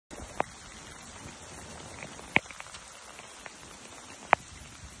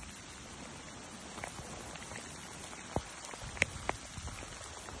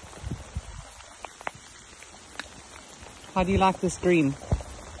How do you like this green?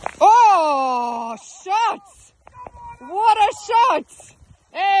 Oh, shots! What a shot!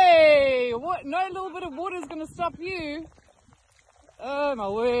 Hey, what? No little bit of water is going to stop you. Oh my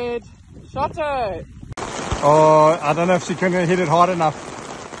word. Shotto. Oh, I don't know if she's going to hit it hard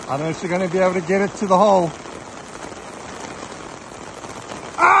enough. I don't know if she's going to be able to get it to the hole.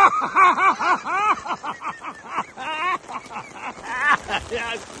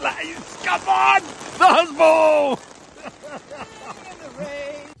 Yes, please. Come on! Those ball!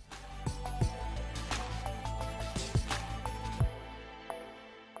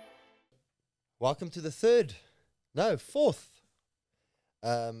 Welcome to the fourth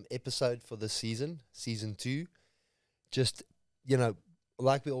episode for this season 2. Just,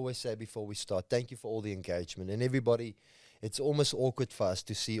 like we always say before we start, thank you for all the engagement. And everybody, it's almost awkward for us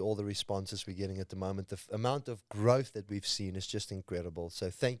to see all the responses we're getting at the moment. The amount of growth that we've seen is just incredible. So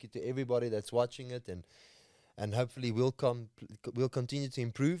thank you to everybody that's watching it, and hopefully we'll continue to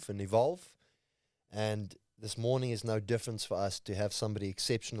improve and evolve. And this morning is no difference for us to have somebody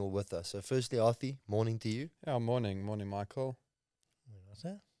exceptional with us. So firstly, Arthi, morning to you. Yeah, morning, Michael. What's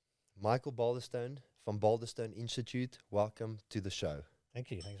that? Michael Balderstone from Balderstone Institute, welcome to the show. Thank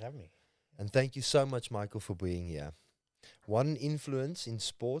you. Thanks for having me. And thank you so much, Michael, for being here. One influence in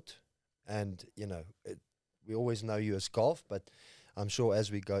sport, and, we always know you as golf, but I'm sure as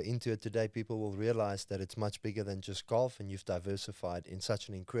we go into it today, people will realize that it's much bigger than just golf, and you've diversified in such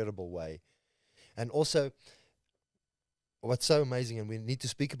an incredible way. And also, what's so amazing, and we need to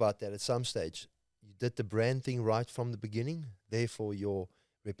speak about that at some stage, you did the brand thing right from the beginning, therefore your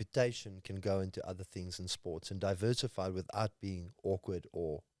reputation can go into other things in sports and diversify without being awkward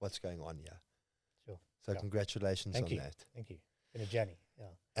or what's going on here. Sure. So congratulations on that. Thank you. Been a journey. Yeah.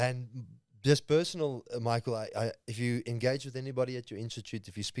 And just personal, Michael, I, if you engage with anybody at your institute,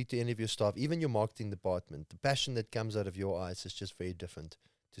 if you speak to any of your staff, even your marketing department, the passion that comes out of your eyes is just very different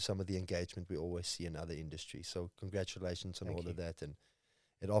to some of the engagement we always see in other industries. So congratulations on all of that. And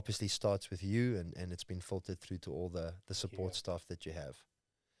it obviously starts with you, and it's been filtered through to all the support staff that you have.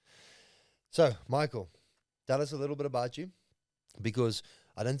 So, Michael, tell us a little bit about you, because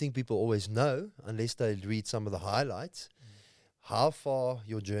I don't think people always know, unless they read some of the highlights, how far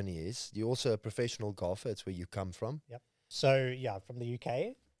your journey is. You're also a professional golfer. It's where you come from. Yep. So, from the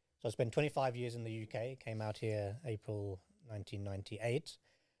UK. So I spent 25 years in the UK, came out here April 1998.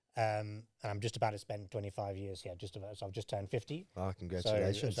 And I'm just about to spend 25 years here, just about. So I've just turned 50. Oh,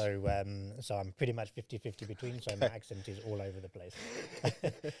 congratulations. So I'm pretty much 50-50 between, so my accent is all over the place.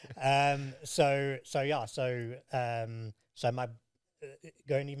 So my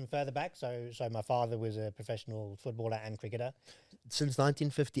going even further back, so my father was a professional footballer and cricketer. Since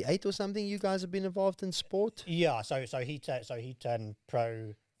 1958 or something, you guys have been involved in sport? Yeah, so he turned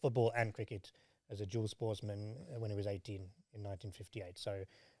pro football and cricket as a dual sportsman when he was 18 in 1958. So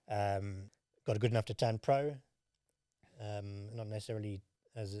got good enough to turn pro, not necessarily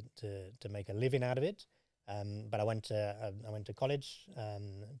as to make a living out of it, but I went to college,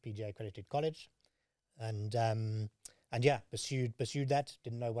 PGA accredited college, and pursued that.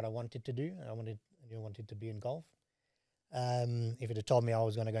 Didn't know what I wanted to do. I wanted to be in golf. If it had told me I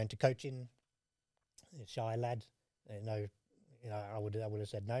was going to go into coaching, a shy lad, I would have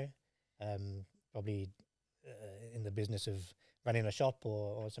said no. Probably in the business of running a shop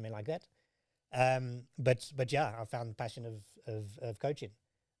or something like that. But I found the passion of coaching.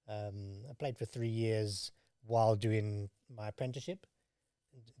 I played for 3 years while doing my apprenticeship.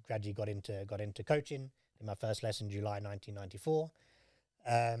 Gradually got into coaching. Did my first lesson July 1994,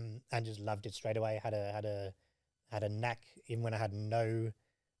 and just loved it straight away. Had a knack, even when I had no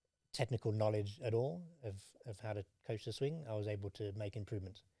technical knowledge at all of how to coach the swing. I was able to make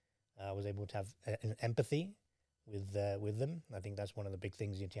improvements. I was able to have an empathy with them. I think that's one of the big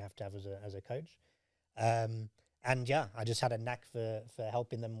things that you have to have as a coach. I just had a knack for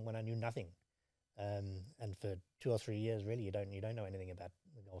helping them when I knew nothing. And for 2 or 3 years, really, you don't know anything about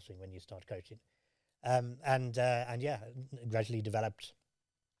the golf swing when you start coaching. Gradually developed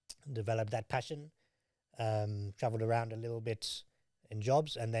that passion. Traveled around a little bit in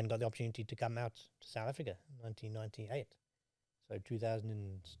jobs, and then got the opportunity to come out to South Africa in 1998. So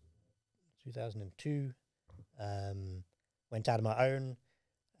 2002, went out on my own,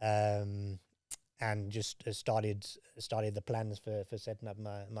 and just started the plans for setting up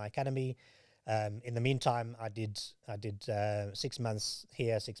my academy. In the meantime, I did 6 months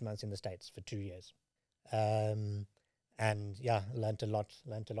here, 6 months in the States for 2 years, learned a lot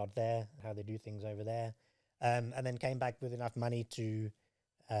there, how they do things over there, and then came back with enough money to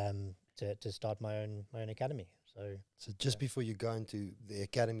start my own academy. So just before you go into the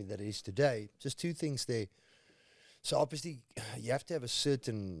academy that it is today, just two things there. So obviously, you have to have a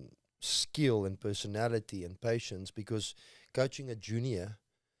certain skill and personality and patience, because coaching a junior,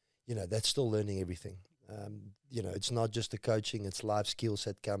 that's still learning everything. It's not just the coaching; it's life skills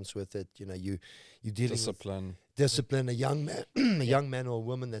that comes with it. You dealing Discipline. with discipline. A young man, a young man or a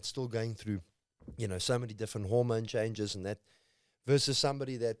woman that's still going through, so many different hormone changes and that. Versus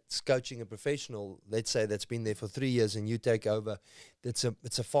somebody that's coaching a professional, let's say that's been there for 3 years, and you take over. It's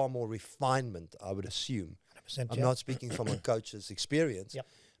a far more refinement, I would assume. I'm not speaking from a coach's experience, Yep.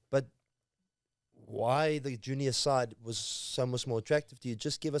 but why the junior side was so much more attractive to you?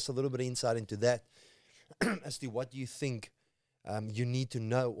 Just give us a little bit of insight into that, as to what you think you need to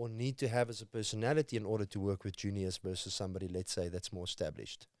know or need to have as a personality in order to work with juniors versus somebody, let's say, that's more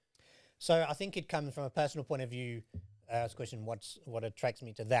established. So I think it comes from a personal point of view. As a question, what attracts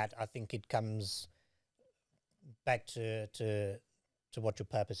me to that? I think it comes back to what your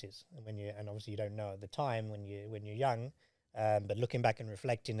purpose is, and obviously you don't know at the time when you're young, but looking back and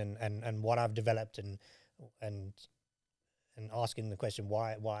reflecting and what I've developed and asking the question,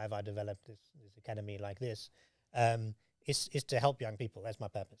 why have I developed this academy like this, is to help young people. That's my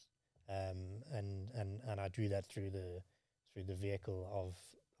purpose, and I do that through the vehicle of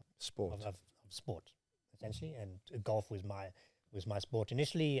Sport. of sport, essentially. And golf was my sport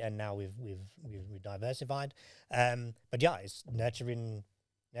initially, and now we've diversified. But yeah, it's nurturing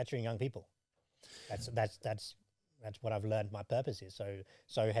young people. That's what I've learned my purpose is.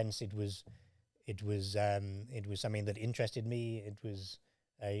 So hence it was something that interested me. It was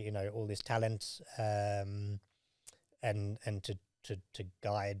all this talent, and to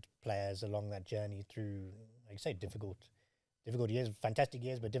guide players along that journey through, like I say, difficult years, fantastic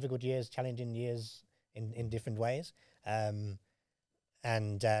years, but difficult years, challenging years in different ways, and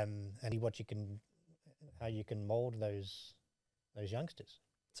how you can mold those youngsters.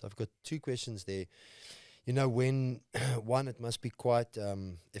 So I've got 2 questions there. When one, it must be quite,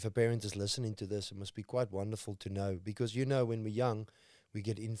 if a parent is listening to this, it must be quite wonderful to know, because when we're young, we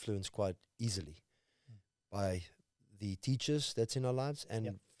get influenced quite easily by the teachers that's in our lives,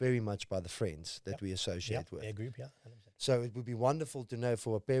 and very much by the friends that we associate with. Their group, 100%. So it would be wonderful to know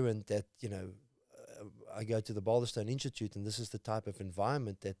for a parent that, I go to the Balderstone Institute, and this is the type of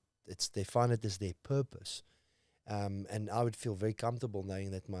environment that they find it as their purpose. And I would feel very comfortable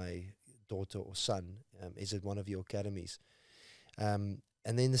knowing that my daughter or son is at one of your academies. And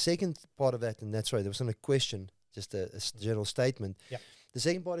then the second part of that, and that's right, there wasn't a question, just a general statement. Yep. The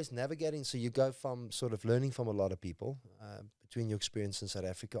second part is navigating. So you go from sort of learning from a lot of people, between your experience in South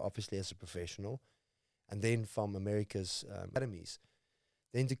Africa, obviously as a professional, and then from America's academies,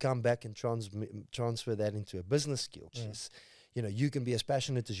 then to come back and transfer that into a business skill. You can be as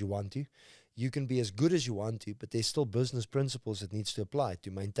passionate as you want to, you can be as good as you want to, but there's still business principles that needs to apply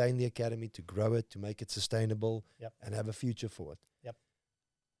to maintain the academy, to grow it, to make it sustainable, and have a future for it.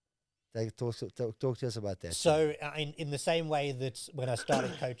 Talk to us about that. So in the same way that when I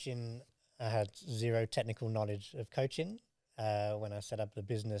started coaching, I had zero technical knowledge of coaching. When I set up the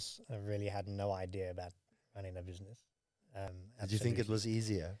business, I really had no idea about running a business. Did you think it was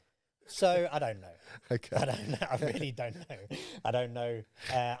easier? So I don't know. Okay. I don't know. I really don't know. I don't know.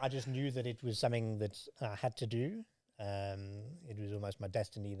 I just knew that it was something that I had to do. It was almost my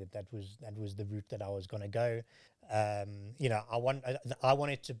destiny that was the route that I was going to go. I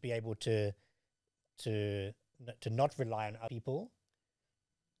wanted to be able to not rely on other people.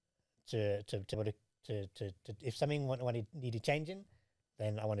 To if something needed changing,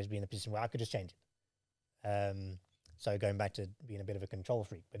 then I wanted to be in a position where I could just change it. So going back to being a bit of a control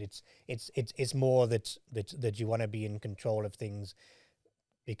freak, but it's more that you want to be in control of things,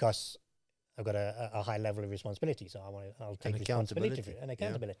 because I've got a high level of responsibility. So I'll take responsibility for it, and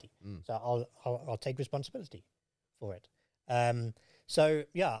accountability. Yeah. So I'll take responsibility for it. So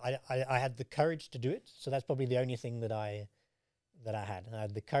yeah, I had the courage to do it. So that's probably the only thing that I had. I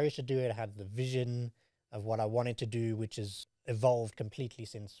had the courage to do it. I had the vision of what I wanted to do, which has evolved completely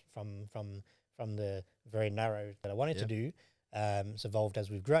since from the very narrow that I wanted to do. It's evolved as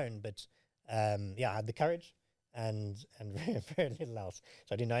we've grown, but I had the courage and very, very little else.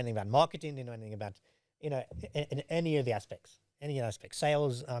 So I didn't know anything about marketing, didn't know anything about, in any of the aspects,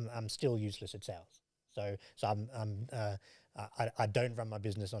 Sales, I'm still useless at sales. So I don't run my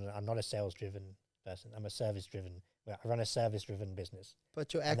business I'm not a sales driven person. I'm a service driven. I run a service driven business.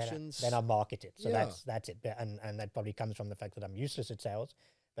 But your actions. Then I market it. So that's it. And that probably comes from the fact that I'm useless at sales,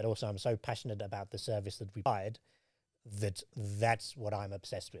 but also I'm so passionate about the service that we provide that's what I'm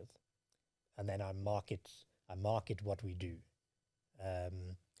obsessed with. And then I market what we do.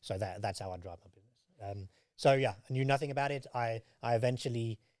 So that's how I drive my business. So yeah, I knew nothing about it. I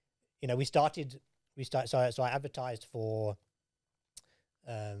eventually, we started we start. So I advertised for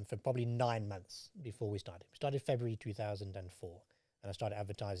probably 9 months before we started. We started February 2004, and I started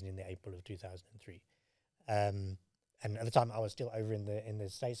advertising in the April of 2003. And at the time, I was still over in the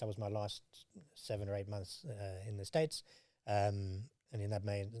States. That was my last 7 or 8 months in the States. And in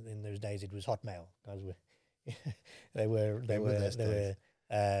those days, it was Hotmail. Guys were they were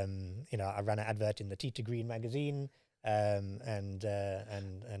I ran an advert in the Tea to Green magazine, and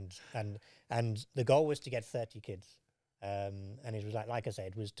the goal was to get 30 kids. And it was like I say,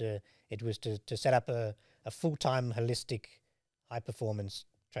 it was to set up a full-time holistic high performance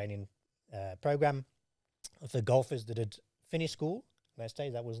training program for golfers that had finished school. Let's say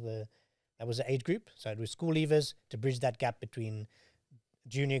that was the age group. So it was school leavers to bridge that gap between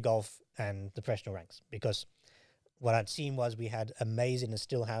junior golf and the professional ranks. Because what I'd seen was we had amazing and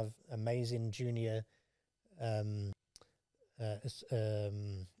still have amazing junior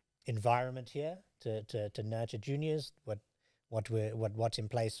environment here to nurture juniors. What's in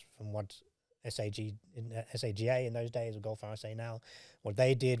place from what SAGA in those days, or Golf RSA now, what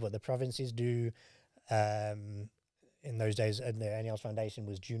they did, what the provinces do. In those days, and the NEL's foundation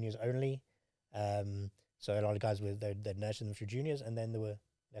was juniors only. So a lot of guys they'd nurture them through juniors, and then they were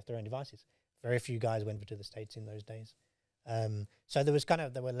left their own devices. Very few guys went to the States in those days. So they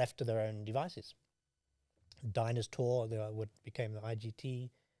were left to their own devices. Diners Tour, what became the IGT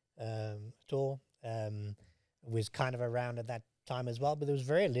tour, was kind of around at that time as well, but there was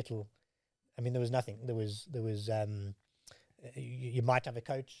very little. I mean, there was nothing. There was you might have a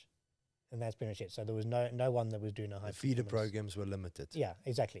coach, and that's pretty much it. So there was no one that was doing a high. The feeder programs were limited. Yeah,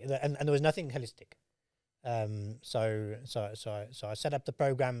 exactly, and there was nothing holistic. So I set up the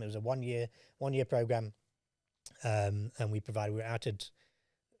program. It was a one year program, and we were out at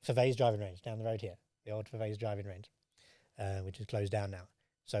Fevey's driving range down the road here, the old Fevey's driving range, which is closed down now.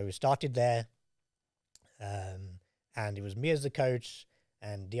 So we started there, and it was me as the coach,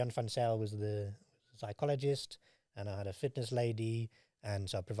 and Dion van Zyl was the psychologist, and I had a fitness lady, and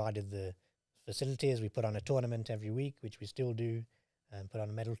so I provided the facilities. We put on a tournament every week, which we still do, and put on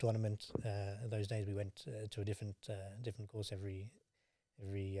a medal tournament. Those days we went to a different course every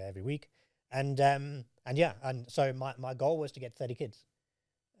week, and so my goal was to get 30 kids,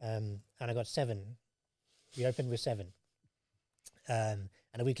 and I got 7. We opened with 7, and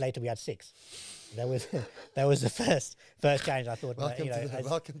a week later we had 6. That was the first challenge. I thought,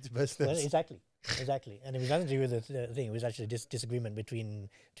 welcome to business. Well, exactly, and it was nothing to do with the thing. It was actually disagreement between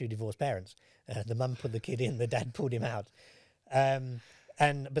 2 divorced parents. The mum put the kid in, the dad pulled him out. But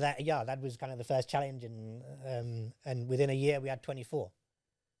that was kind of the first challenge, and within a year we had 24.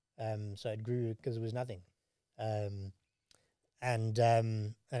 So it grew because there was nothing, so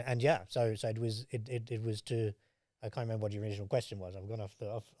it was to. I can't remember what your original question was. I've gone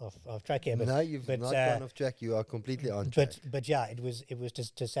off track here. But, no, you've not gone off track. You are completely on track. But yeah, it was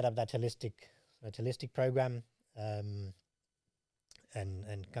to set up that holistic program, and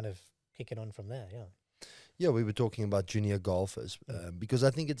kind of kick it on from there. Yeah. Yeah, we were talking about junior golfers because I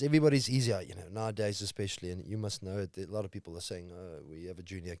think everybody's easier, nowadays especially, and you must know it. A lot of people are saying, we have a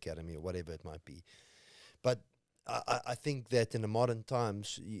junior academy or whatever it might be. But I think that in the modern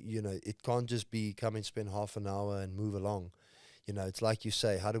times, it can't just be come and spend half an hour and move along. It's like you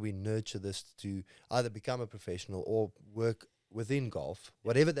say, how do we nurture this to either become a professional or work within golf,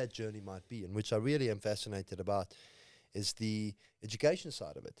 whatever that journey might be, and which I really am fascinated about is the education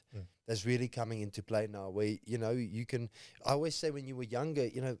side of it. That's really coming into play now where, you can, I always say when you were younger,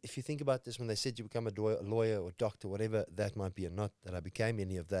 if you think about this, when they said you become a lawyer or doctor, whatever that might be, and not that I became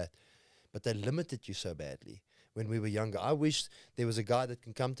any of that, but they limited you so badly when we were younger. I wish there was a guy that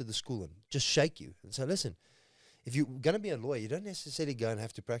can come to the school and just shake you and say, listen, if you're going to be a lawyer, you don't necessarily go and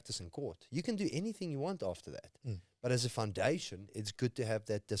have to practice in court. You can do anything you want after that. But as a foundation, it's good to have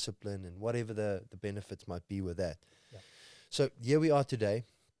that discipline and whatever the benefits might be with that. Yeah. So here we are today,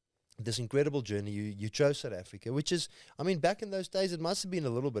 this incredible journey. You chose South Africa, which is, back in those days, it must have been a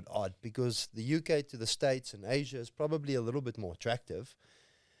little bit odd because the UK to the States and Asia is probably a little bit more attractive.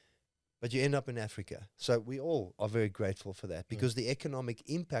 But you end up in Africa. So we all are very grateful for that because the economic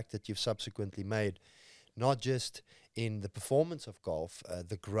impact that you've subsequently made, not just in the performance of golf,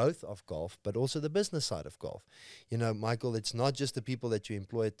 the growth of golf, but also the business side of golf. Michael, it's not just the people that you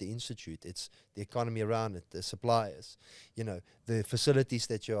employ at the Institute, it's the economy around it, the suppliers, the facilities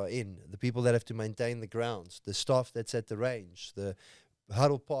that you are in, the people that have to maintain the grounds, the staff that's at the range, the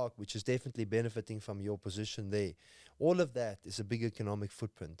Huddle Park, which is definitely benefiting from your position there. All of that is a big economic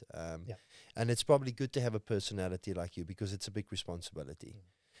footprint. And it's probably good to have a personality like you because it's a big responsibility.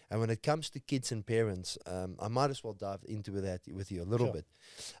 And when it comes to kids and parents, I might as well dive into that with you a little Sure.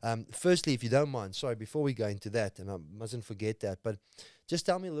 bit. Firstly, if you don't mind, sorry, before we go into that, and I mustn't forget that, but just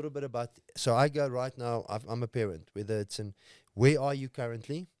tell me a little bit about. So I go right now. I'm a parent. Whether it's in, where are you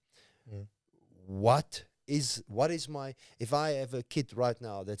currently? Mm. What is my, if I have a kid right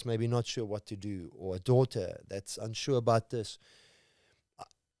now that's maybe not sure what to do, or a daughter that's unsure about this,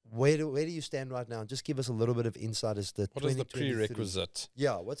 where do you stand right now? Just give us a little bit of insight as the What is the 2023 prerequisite?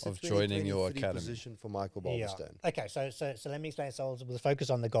 Yeah, what's the of joining your 2023 academy? position for Michael Yeah. Balderstone? Okay, so let me explain. So we'll focus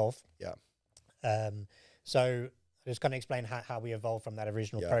on the golf. Yeah. So I just kind of explain how we evolved from that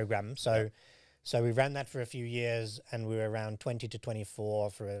original Yeah. program. So we ran that for a few years, and we were around 20 to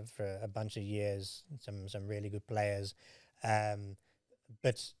 24 for a bunch of years. Some really good players,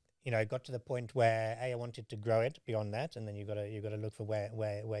 but it got to the point where I wanted to grow it beyond that, and then you got to look for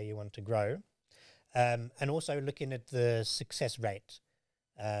where you want to grow, and also looking at the success rate.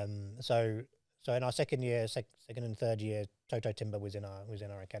 So in our second and third year, Toto Timber was in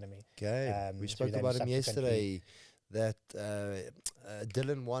our academy. Okay. We so spoke then about him subsequently- yesterday. That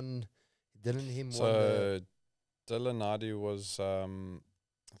Dylan won. Won the, So Dylan Nadi was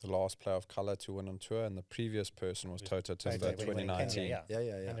the last player of colour to win on tour, and the previous person was Toto Timber, Toto when he went in Kenya,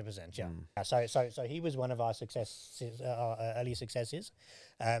 2019. yeah. 100%, yeah. Mm. So he was one of our early successes.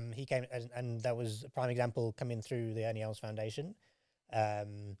 He came, and that was a prime example coming through the Ernie Els Foundation.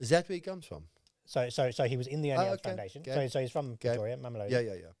 Is that where he comes from? So he was in the Ernie Els okay, Foundation. okay. So he's from Victoria, Mamelodi.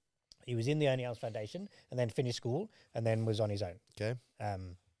 Yeah. He was in the Ernie Els Foundation, and then finished school, and then was on his own. Okay.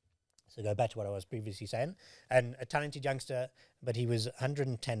 So go back to what I was previously saying, and a talented youngster, but he was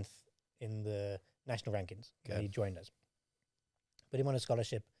 110th in the national rankings when he joined us. Put him on a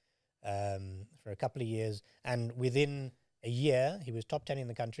scholarship for a couple of years, and within a year, he was top 10 in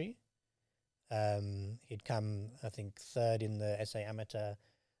the country. He'd come, I think, third in the SA Amateur,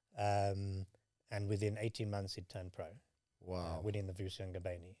 and within 18 months, he'd turned pro. Wow. Winning the Vusi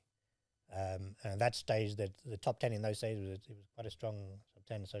Ngabeni. And that stage, that the top 10 in those days, it was quite a strong top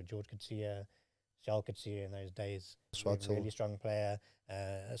 10. So George Coetzee, Charles Coetzee in those days, Swatzel. really strong player.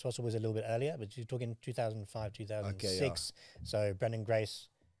 Swatzel was a little bit earlier, but you're talking 2005, 2006. So Brendan Grace,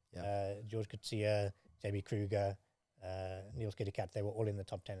 George Coetzee, JB Kruger, Niels Kiddekat, they were all in the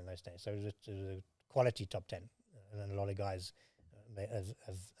top 10 in those days. So it was a quality top 10. And then a lot of guys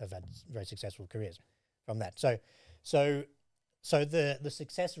have had very successful careers from that. So the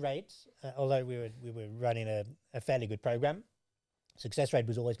success rate, although we were running a fairly good program, success rate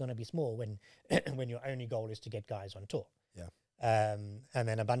was always going to be small when when your only goal is to get guys on tour. Yeah. And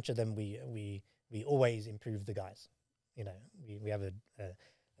then a bunch of them we always improve the guys. We have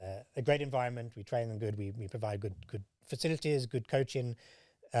a great environment. We train them good. We provide good facilities, good coaching.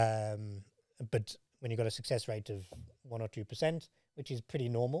 But when you've got a success rate of 1 or 2%, which is pretty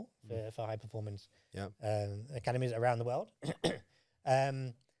normal for high performance academies around the world,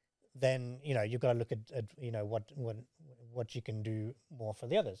 then you've got to look at what you can do more for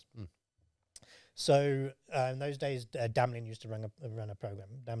the others. So in those days, Damlin used to run a program.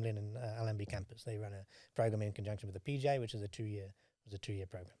 Damlin and LMB Campus, they ran a program in conjunction with the PGA, which is a two-year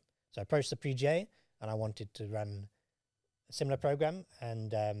program. So I approached the PGA, and I wanted to run a similar program,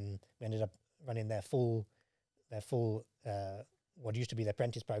 and we ended up running their full what used to be the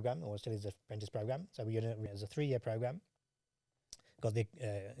apprentice program, or still is the apprentice program. So we did it as a 3-year program. Got the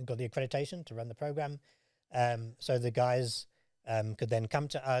accreditation to run the program. So the guys could then come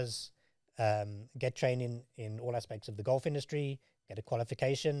to us, get training in all aspects of the golf industry, get a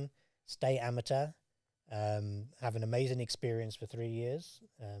qualification, stay amateur, have an amazing experience for 3 years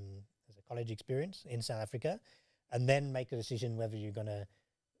as a college experience in South Africa, and then make a decision whether you're going to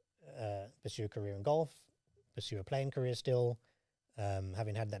pursue a career in golf, pursue a playing career still,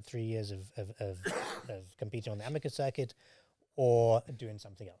 having had that 3 years of competing on the amateur circuit, or doing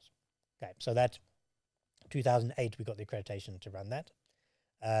something else. Okay, so that 2008 we got the accreditation to run that,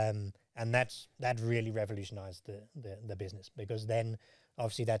 and that really revolutionized the business, because then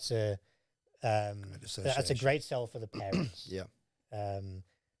obviously that's a great sell for the parents. Yeah.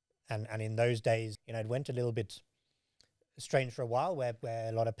 And in those days, it went a little bit strange for a while, where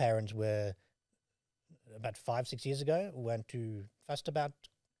a lot of parents were, about 5-6 years ago, weren't too fussed about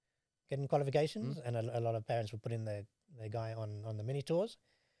getting qualifications, and a lot of parents were putting their guy on the mini tours,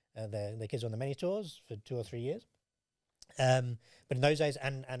 their kids on the mini tours for 2 or 3 years. But in those days,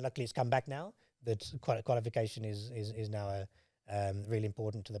 and luckily it's come back now, that qualification is now really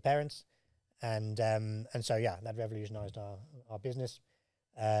important to the parents, and so that revolutionized our business,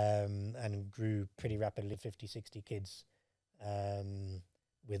 and grew pretty rapidly, 50-60 kids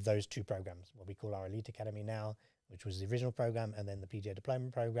with those two programs, what we call our Elite Academy now, which was the original program, and then the PGA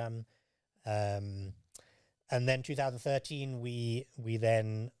Diploma program. And then 2013, we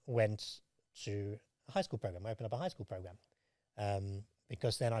then went to a high school program. We opened up a high school program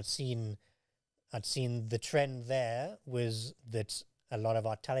because then I'd seen the trend there was that a lot of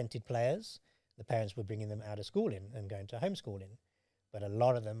our talented players, the parents were bringing them out of schooling and going to homeschooling, but a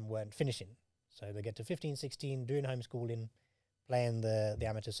lot of them weren't finishing. So they get to 15, 16, doing homeschooling, playing the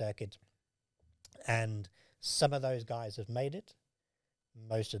amateur circuit, and some of those guys have made it.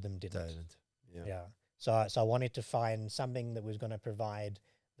 Most of them didn't. Yeah. So I wanted to find something that was going to provide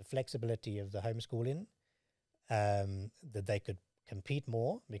the flexibility of the homeschooling, that they could compete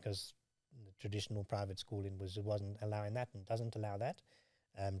more, because the traditional private schooling wasn't allowing that and doesn't allow that,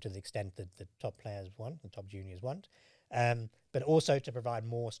 to the extent that the top players want, the top juniors want, but also to provide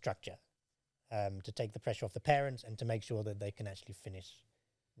more structure, to take the pressure off the parents and to make sure that they can actually finish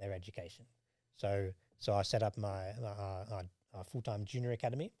their education. So I set up our full-time junior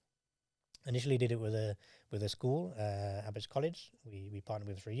academy. Initially did it with a school, Abbott's College. We partnered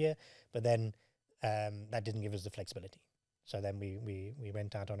with for a year, but then that didn't give us the flexibility. So then we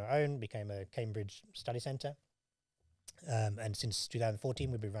went out on our own, became a Cambridge study centre, and since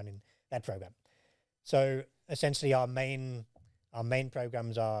 2014 we've been running that program. So essentially our main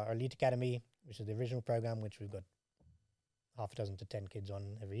programs are our Elite Academy, which is the original program, which we've got half a dozen to 10 kids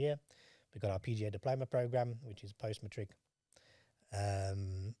on every year. We've got our PGA Diploma program, which is post-matric,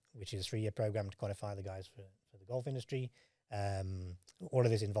 which is a 3-year program to qualify the guys for the golf industry. All of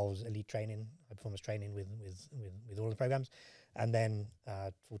this involves elite training, high performance training with all the programs, and then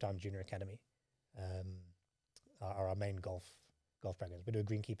full-time junior academy are our main golf programs. We do a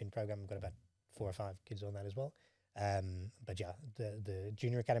greenkeeping program. We've got about 4 or 5 kids on that as well. But yeah, the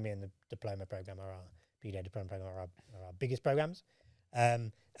junior academy and the diploma program are our PGA diploma program are our biggest programs.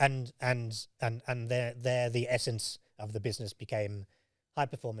 And they're the essence of the business became high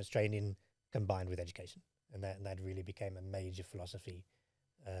performance training combined with education, and that really became a major philosophy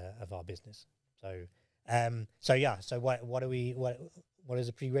of our business. So what is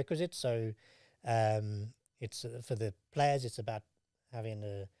a prerequisite? So it's for the players, it's about having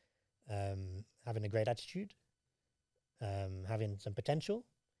a great attitude, having some potential,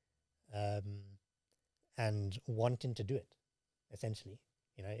 and wanting to do it. Essentially,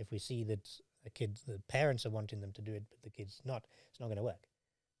 if we see that the parents are wanting them to do it, but the kid's not, it's not going to work.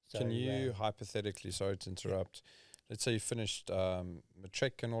 So, can you hypothetically, sorry to interrupt, let's say you finished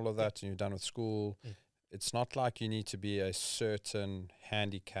matric and all of that, and you're done with school. It's not like you need to be a certain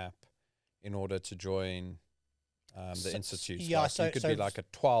handicap in order to join the institute. Yeah, like you could be like a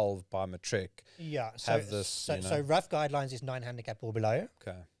 12 by matric. Yeah. So rough guidelines is 9 handicap or below.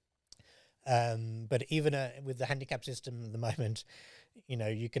 Okay. But even with the handicap system at the moment,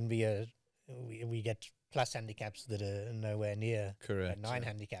 you can be we get plus handicaps that are nowhere near Correct, a 9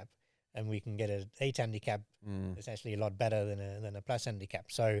 handicap, and we can get an 8 handicap. It's actually a lot better than a plus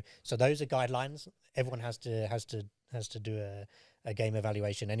handicap. So those are guidelines. Everyone has to do a game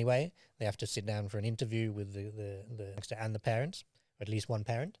evaluation anyway. They have to sit down for an interview with the youngster and the parents, or at least one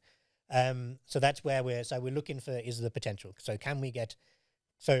parent. So that's where we're looking for is the potential. So can we get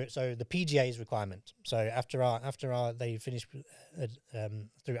So the PGA's requirement. So after they finish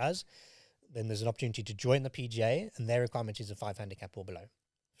through us, then there's an opportunity to join the PGA, and their requirement is a 5 handicap or below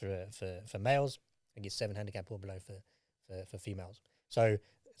for males. I think it's 7 handicap or below for females. So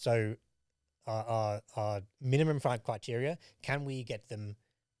our minimum criteria, can we get them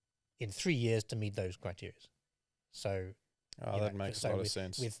in 3 years to meet those criteria? So that makes a lot of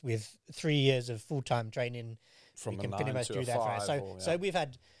sense. With 3 years of full-time training, From we can a pretty 9 much to do a that. 5 So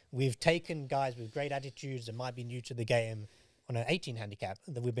we've taken guys with great attitudes that might be new to the game on an 18 handicap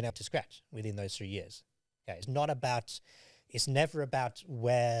that we've been able to scratch within those 3 years. Okay, it's never about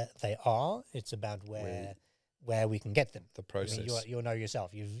where they are. It's about where we can get them. The process. I mean, you'll know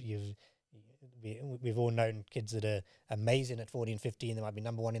yourself. We've all known kids that are amazing at 14, 15. They might be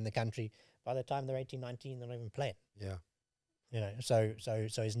number 1 in the country. By the time they're 18, 19, they're not even playing. Yeah. So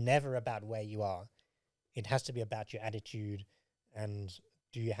it's never about where you are. It has to be about your attitude, and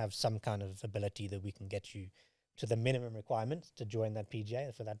do you have some kind of ability that we can get you to the minimum requirements to join that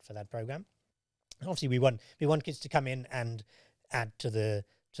PGA for that program. And obviously, we want kids to come in and add to the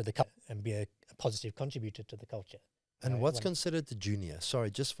and be a positive contributor to the culture. And what's considered the junior? Sorry,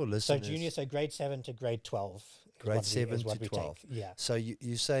 just for listeners. So junior, so grade 7 to grade 12. Grade 7 to 12. Yeah. So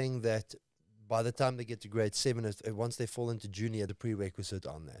you're saying that by the time they get to grade 7, once they fall into junior, the prerequisite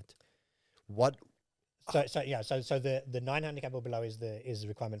on that. So the 9 handicap or below is the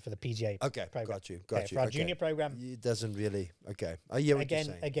requirement for the PGA. Okay, program. got you. For our junior program, It doesn't really. Okay, I hear what you're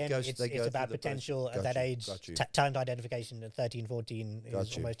saying. It's about potential at that age. Talent identification at 13, 14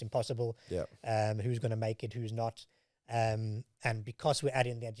 is almost impossible. Yeah. Who's going to make it? Who's not? And because we're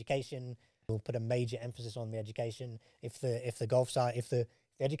adding the education, we'll put a major emphasis on the education. If the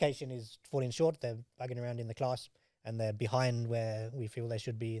education is falling short, they're bugging around in the class and they're behind where we feel they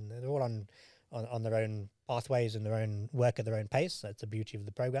should be, and they're all on their own pathways and their own work at their own pace. That's the beauty of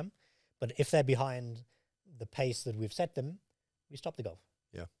the program. But if they're behind the pace that we've set them, we stop the golf.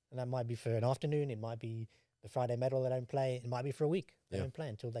 Yeah. And that might be for an afternoon. It might be the Friday medal they don't play. It might be for a week. They don't play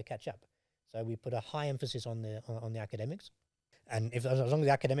until they catch up. So we put a high emphasis on the academics. And as long as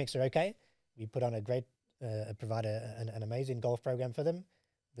the academics are okay, we put on a great, provide an amazing golf program for them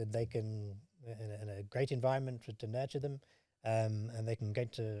that they can, in a great environment to nurture them. And they can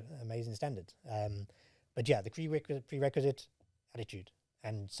get to amazing standards. But yeah, the prerequisite attitude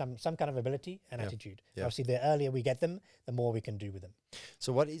and some kind of ability and attitude. Yeah. Obviously, the earlier we get them, the more we can do with them.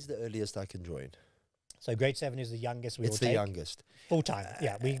 So what is the earliest I can join? So grade 7 is the youngest we will take. It's the youngest. Full time.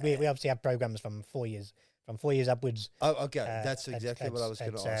 Yeah, we obviously have programs from 4 years. From 4 years upwards. Oh, okay. That's exactly what I was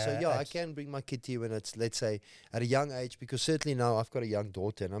going to ask. So, I can bring my kid to you when it's, let's say, at a young age, because certainly now I've got a young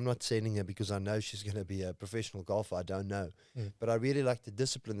daughter, and I'm not sending her because I know she's going to be a professional golfer. I don't know. But I really like the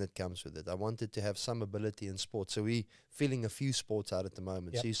discipline that comes with it. I wanted to have some ability in sports. So we're filling a few sports out at the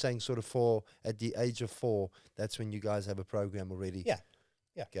moment. So you're saying sort of at the age of 4, that's when you guys have a program already? Yeah.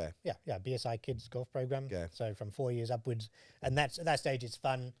 Okay. Yeah. BSI Kids Golf Program. Okay. So from 4 years upwards. And at that stage, it's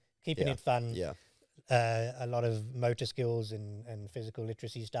fun, keeping it fun. Yeah. A lot of motor skills and physical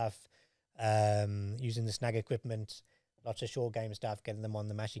literacy stuff, using the snag equipment, lots of short game stuff, getting them on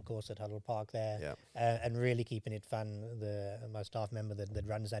the Mashi course at Huddle Park there, and really keeping it fun. My staff member that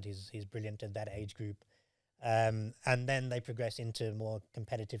runs that is brilliant at that age group. And then they progress into more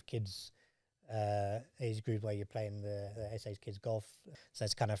competitive kids age group where you're playing the SA's Kids Golf. So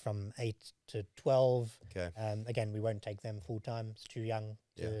it's kind of from 8 to 12. Okay. Again, we won't take them full time. It's too young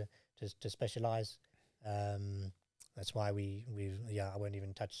to specialize. That's why I won't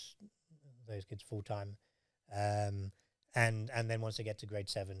even touch those kids full time. And then once they get to grade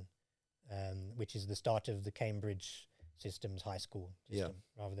 7, which is the start of the Cambridge system's high school system,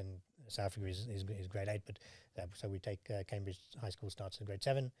 rather than South Africa is grade 8. But so we take Cambridge high school starts in grade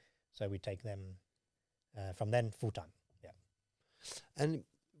 7. So we take them from then full time. Yeah. And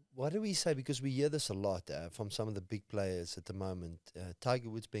what do we say? Because we hear this a lot from some of the big players at the moment. Tiger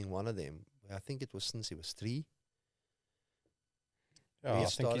Woods being one of them. I think it was since he was 3. Yeah, I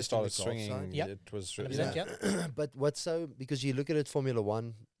think he started swinging. Yep. It was But because you look at it, Formula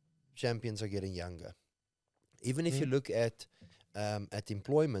One champions are getting younger. Even if you look at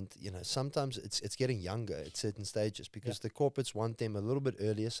employment, sometimes it's getting younger at certain stages because the corporates want them a little bit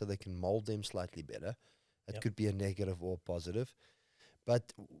earlier so they can mold them slightly better. It could be a negative or positive.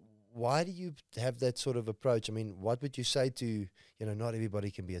 But why do you have that sort of approach? I mean, what would you say to, not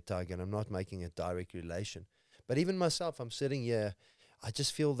everybody can be a Tiger, and I'm not making a direct relation. But even myself, I'm sitting here, I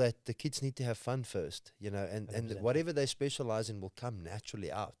just feel that the kids need to have fun first, and whatever they specialize in will come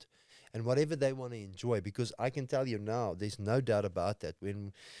naturally out. And whatever they want to enjoy, because I can tell you now, there's no doubt about that.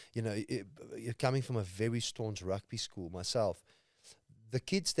 When, you're coming from a very staunch rugby school myself, the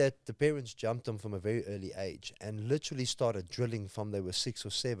kids that the parents jumped on from a very early age and literally started drilling from they were 6 or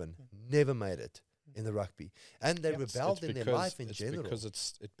 7, never made it in the rugby. And they rebelled in their life in general. Because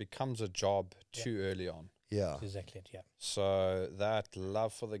it becomes a job too early on. Yeah. That's exactly it, yeah. So that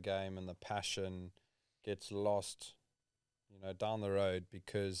love for the game and the passion gets lost, down the road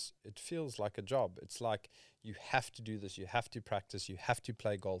because it feels like a job. It's like you have to do this, you have to practice, you have to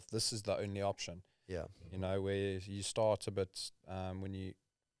play golf. This is the only option. Yeah. Where you start a bit when you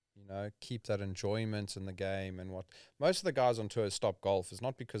keep that enjoyment in the game. And what most of the guys on tour stop golf is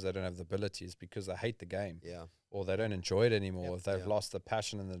not because they don't have the ability, it's because they hate the game. Yeah. Or they don't enjoy it anymore. They've lost the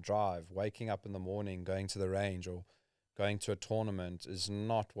passion and the drive. Waking up in the morning, going to the range or going to a tournament is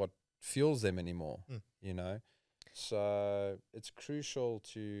not what fuels them anymore, So it's crucial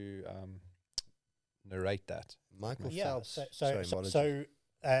to narrate that. Michael Phelps. So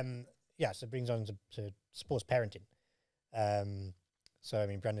it brings on to sports parenting. So I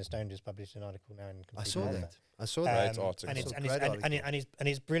mean, Balderstone just published an article now. I saw that. Great article. And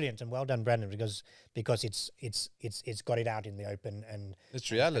it's brilliant, and well done, Brandon, because it's got it out in the open, and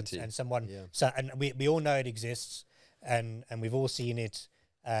it's reality. And someone and we all know it exists, and we've all seen it.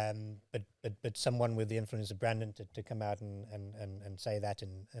 But someone with the influence of Brandon to come out and say that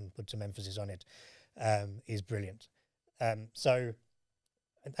and put some emphasis on it is brilliant. So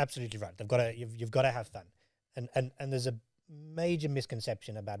Absolutely right. You've got to have fun, and there's a major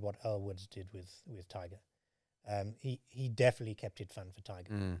misconception about what Earl Woods did with Tiger. He definitely kept it fun for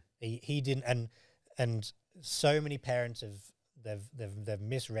Tiger. He didn't, and so many parents they've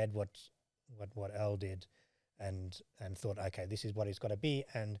misread what Earl did, and thought, okay, this is what it's got to be,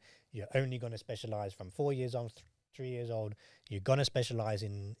 and you're only going to specialize from 4 years old, 3 years old. You're going to specialize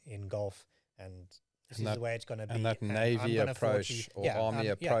in golf, and this is the way it's going to be. And that Navy approach or Army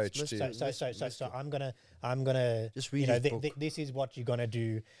approach to. So I'm gonna Just read his book. this is what you're gonna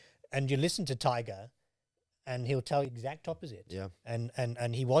do, and you listen to Tiger, and he'll tell you the exact opposite. Yeah.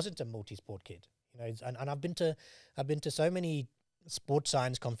 And he wasn't a multi-sport kid, and I've been to so many sports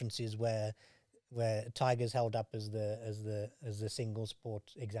science conferences where Tiger's held up as the single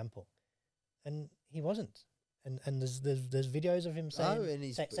sport example, and he wasn't. And there's videos of him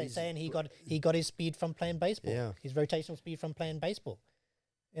saying he got his speed from playing baseball. Yeah. His rotational speed from playing baseball.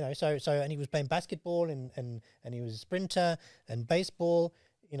 So and he was playing basketball and he was a sprinter and baseball.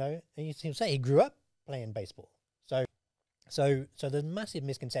 And he'll say he grew up playing baseball. So there's massive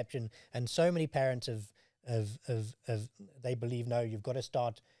misconception, and so many parents of they believe, no, you've got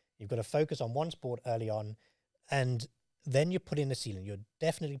to focus on one sport early on, and then you put in a ceiling. You're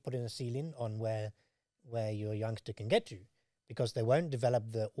definitely putting a ceiling on where your youngster can get to, because they won't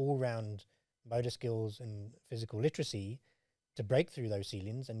develop the all-round motor skills and physical literacy to break through those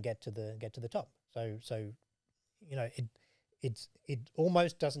ceilings and get to the top. So it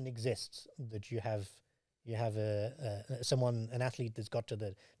almost doesn't exist that you have an athlete that's got to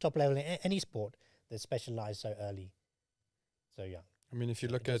the top level in any sport that's specialized so early, so young. I mean, if you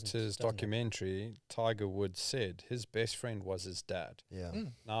look at his documentary, Tiger Woods said his best friend was his dad. Yeah.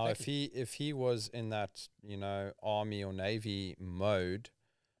 Now, exactly. if he was in that, Army or Navy mode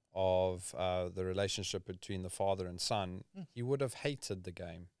of the relationship between the father and son, he would have hated the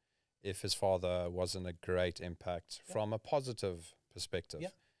game if his father wasn't a great impact from a positive perspective. Yeah,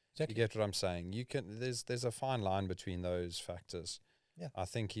 exactly. You get what I'm saying? There's a fine line between those factors. Yeah. I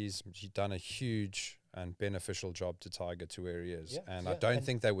think he's done a huge and beneficial job to Tiger to where he is, and I Yeah, don't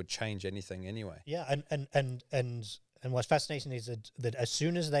think they would change anything anyway. Yeah, and what's fascinating is that as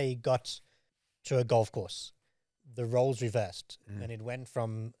soon as they got to a golf course, the roles reversed, and it went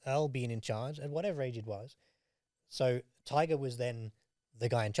from Earl being in charge at whatever age it was. So Tiger was then the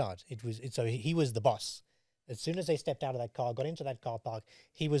guy in charge. So he was the boss. As soon as they stepped out of that car, got into that car park,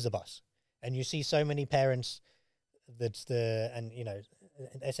 he was the boss. And you see so many parents.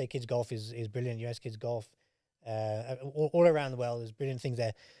 SA Kids Golf is brilliant. US Kids Golf, all around the world, there's brilliant things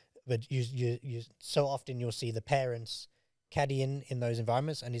there. But you so often you'll see the parents caddying in those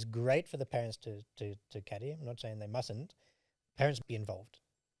environments, and it's great for the parents to caddy. I'm not saying they mustn't. Parents be involved.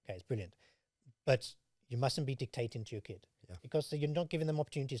 Okay, it's brilliant, but you mustn't be dictating to your kid, because you're not giving them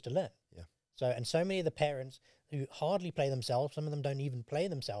opportunities to learn. Yeah. So many of the parents who hardly play themselves, some of them don't even play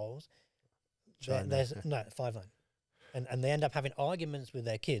themselves. There's 5-9. And they end up having arguments with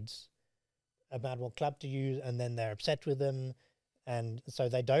their kids about what club to use, and then they're upset with them, and so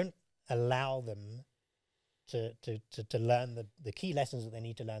they don't allow them to learn the key lessons that they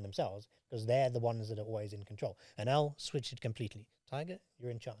need to learn themselves, because they're the ones that are always in control. And I'll switch it completely. Tiger,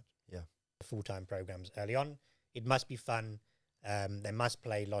 you're in charge. Yeah. Full-time programs early on. It must be fun. They must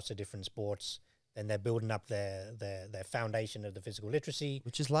play lots of different sports. Then they're building up their foundation of the physical literacy,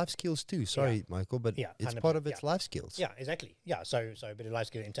 Which is life skills too. Sorry, Michael, but it's part of its life skills. Yeah, exactly. Yeah, so a bit of life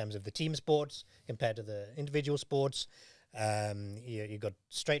skill in terms of the team sports compared to the individual sports. You got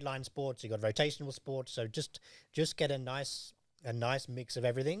straight line sports, you got rotational sports. So just get a nice mix of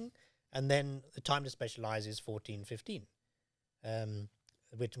everything, and then the time to specialize is 14, 15,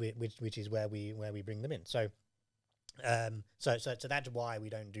 which is where we bring them in. So that's why we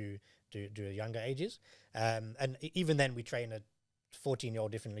don't do younger ages, and even then we train a 14-year-old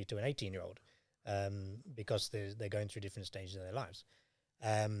differently to an 18-year-old, because they're going through different stages of their lives.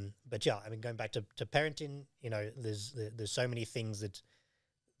 But yeah, I mean, going back to parenting, there's so many things that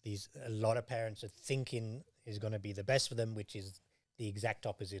a lot of parents are thinking is going to be the best for them, which is the exact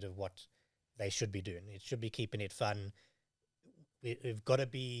opposite of what they should be doing. It should be keeping it fun. We've got to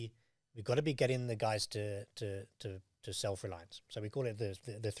be getting the guys to self-reliance. So we call it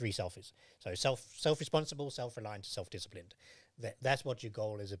the three selfies. So self-responsible, self-reliant, self-disciplined. That's what your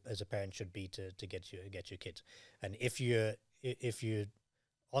goal as a parent should be to get your kids. And if you're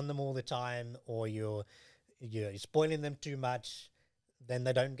on them all the time, or you're spoiling them too much, then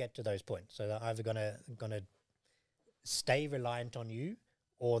they don't get to those points. So they're either gonna stay reliant on you,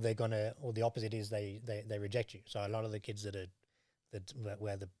 or the opposite is they reject you. So a lot of the kids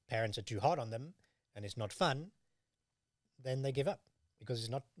where the parents are too hard on them and it's not fun, then they give up. because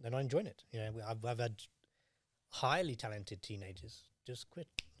they're not enjoying it. You know, I've had highly talented teenagers just quit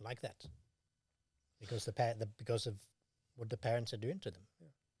like that because because of what the parents are doing to them.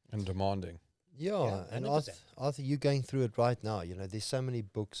 And demanding. Yeah, and 100%. Arthur, you're going through it right now. You know, there's so many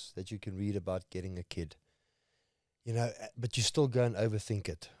books that you can read about getting a kid. You know, but you still go and overthink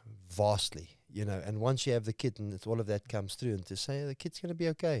it vastly. You know, and once you have the kid and all of that comes through, and to say the kid's going to be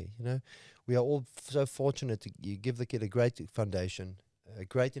okay. You know, we are all so fortunate. You give the kid a great foundation, a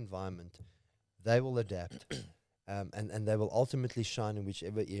great environment. They will adapt. And they will ultimately shine in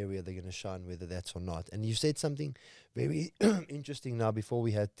whichever area they're going to shine, whether that's or not. And you said something very interesting now before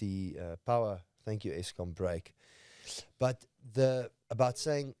we had the power, thank you, ESCOM break. But about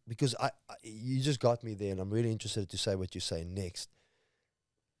saying, because you just got me there, and I'm really interested to say what you say next.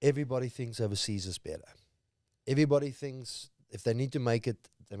 Everybody thinks overseas is better. Everybody thinks if they need to make it,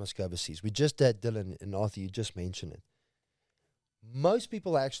 they must go overseas. We just had Dylan and Arthur, you just mentioned it. Most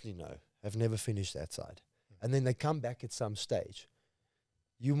people I actually know have never finished that side. And then they come back at some stage.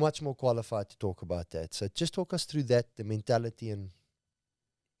 You're much more qualified to talk about that. So just talk us through that, the mentality and...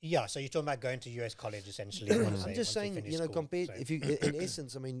 Yeah, so you're talking about going to US college, essentially. I'm just saying, you know, compared, if you, in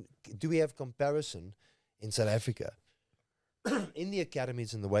essence, I mean, do we have comparison in South Africa? In the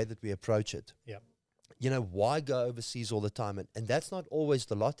academies and the way that we approach it, yeah, you know, why go overseas all the time? And that's not always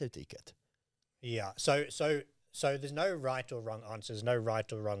the lotto ticket. Yeah, so there's no right or wrong answers, no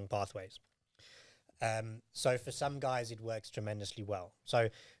right or wrong pathways. So for some guys, it works tremendously well. So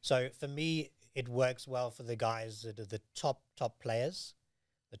for me, it works well for the guys that are the top players,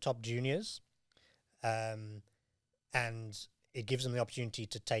 the top juniors, and it gives them the opportunity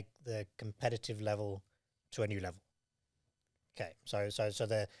to take the competitive level to a new level. Okay, so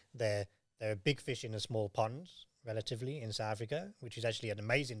they're a big fish in a small pond, relatively, in South Africa, which is actually an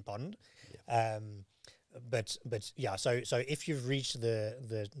amazing pond. Yeah. But yeah, so if you've reached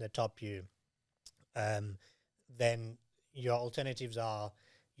the top, then your alternatives are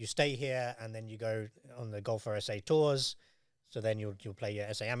you stay here and then you go on the Golf RSA tours. So then you'll play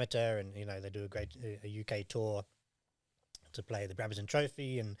your SA Amateur, and you know they do a UK tour to play the Brabazon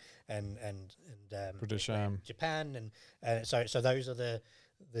Trophy and British Japan, and so those are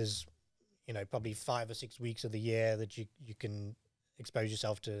there's you know probably 5 or 6 weeks of the year that you can expose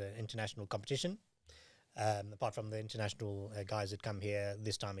yourself to international competition. Apart from the international guys that come here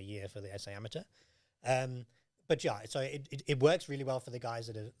this time of year for the SA Amateur. But yeah, so it works really well for the guys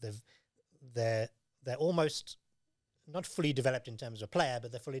that they're almost not fully developed in terms of player,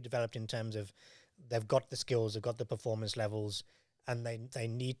 but they're fully developed in terms of they've got the skills, they've got the performance levels, and they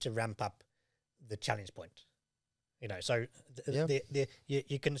need to ramp up the challenge point. You know, so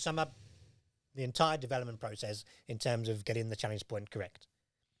you can sum up the entire development process in terms of getting the challenge point correct.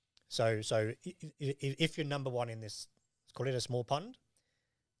 So if you're number one in this, let's call it a small pond,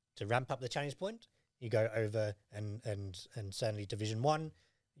 to ramp up the challenge point, you go over and certainly Division 1,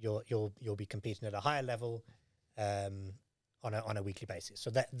 you'll be competing at a higher level on a weekly basis.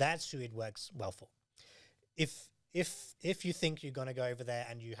 So that's who it works well for. If you think you're going to go over there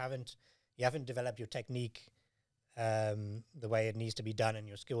and you haven't developed your technique the way it needs to be done and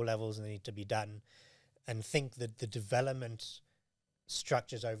your skill levels need to be done, and think that the development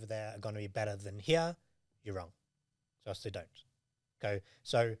structures over there are going to be better than here, you're wrong. Just they don't. Okay,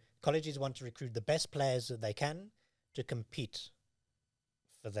 so colleges want to recruit the best players that they can to compete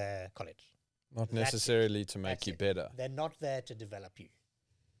for their college. Not necessarily to make you better. They're not there to develop you.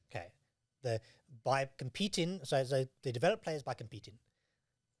 Okay, by competing, so they develop players by competing.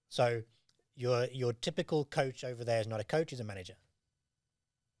 So your typical coach over there is not a coach; he's a manager.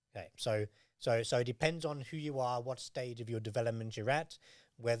 Okay, so it depends on who you are, what stage of your development you're at,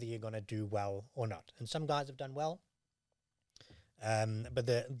 whether you're going to do well or not. And some guys have done well. But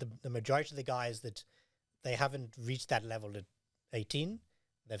the majority of the guys that they haven't reached that level at 18,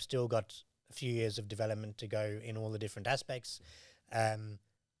 they've still got a few years of development to go in all the different aspects.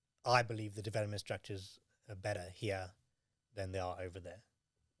 I believe the development structures are better here than they are over there.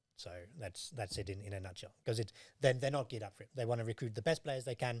 So that's it in a nutshell. Because they're not geared up for it. They want to recruit the best players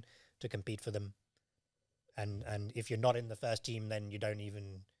they can to compete for them. And if you're not in the first team, then you don't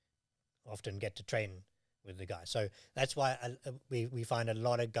even often get to train with the guys. So that's why we find a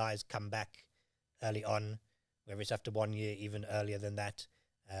lot of guys come back early on, whether it's after 1 year, even earlier than that.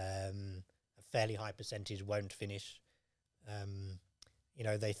 A fairly high percentage won't finish. You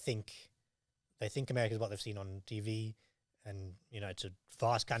know, they think America is what they've seen on TV, and you know it's a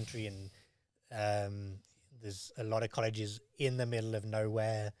vast country, and there's a lot of colleges in the middle of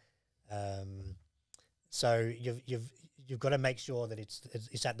nowhere. So you've got to make sure that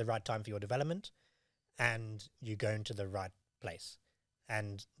it's at the right time for your development, and you're going to the right place.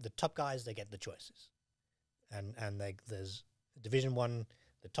 and the top guys, they get the choices, and there's Division 1,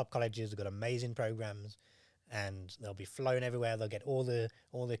 the top colleges have got amazing programs, and they'll be flown everywhere. They'll get all the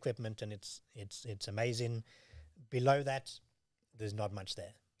equipment, and it's amazing. Below that, there's not much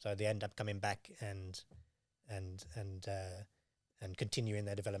there, so they end up coming back and continuing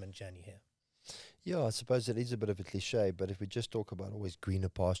their development journey here. Yeah, I suppose it is a bit of a cliche, but if we just talk about always greener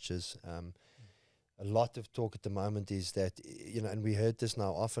pastures, a lot of talk at the moment is that, and we heard this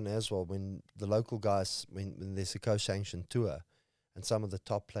now often as well, when the local guys, when there's a co-sanctioned tour and some of the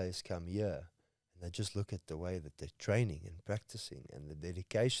top players come here and they just look at the way that they're training and practicing and the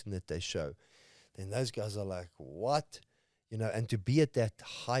dedication that they show, then those guys are like, what? And to be at that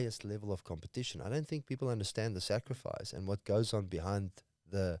highest level of competition, I don't think people understand the sacrifice and what goes on behind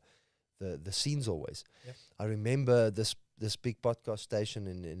the scenes always. Yep. I remember this big podcast station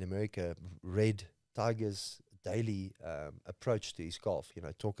in America read Tiger's daily approach to his golf,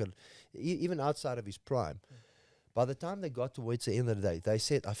 talking even outside of his prime. By the time they got towards the end of the day, they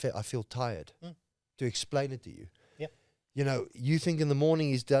said, I feel tired to explain it to you. You think in the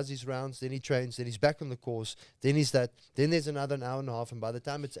morning he does his rounds, then he trains, then he's back on the course, then there's another hour and a half, and by the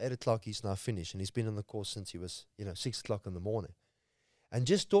time it's 8 o'clock, he's now finished, and he's been on the course since he was, 6 o'clock in the morning. And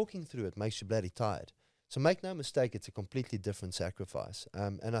just talking through it makes you bloody tired. So make no mistake, it's a completely different sacrifice.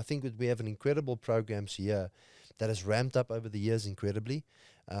 And I think that we have an incredible programs here that has ramped up over the years incredibly.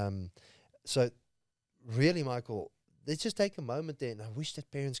 So really, Michael, let's just take a moment there, and I wish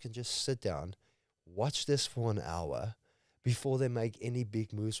that parents can just sit down, watch this for an hour before they make any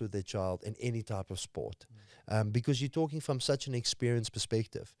big moves with their child in any type of sport. Because you're talking from such an experienced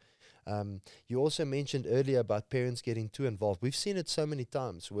perspective. You also mentioned earlier about parents getting too involved. We've seen it so many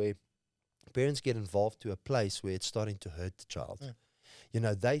times where parents get involved to a place where it's starting to hurt the child.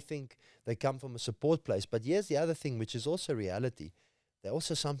 They think they come from a support place. But here's the other thing, which is also reality. They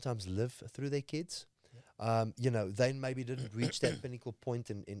also sometimes live through their kids. They maybe didn't reach that pinnacle point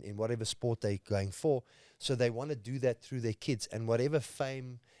in whatever sport they're going for. So they want to do that through their kids. And whatever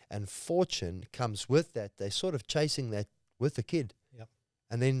fame and fortune comes with that, they're sort of chasing that with the kid. Yep.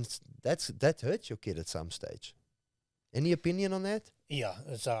 And then that hurts your kid at some stage. Any opinion on that? Yeah,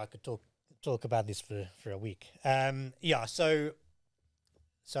 so I could talk about this for a week. So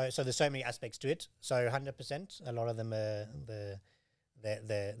there's so many aspects to it. So 100%, a lot of them are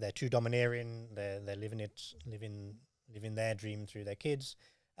they're too domineering. They're living their dream through their kids.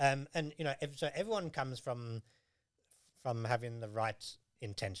 So everyone comes from having the right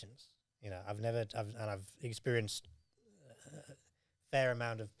intentions. I've experienced a fair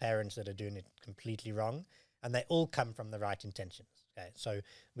amount of parents that are doing it completely wrong, and they all come from the right intentions. Okay, so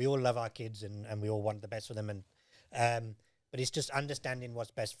we all love our kids and we all want the best for them, but it's just understanding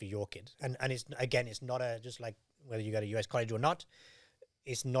what's best for your kid. And it's not just like whether you go to US college or not.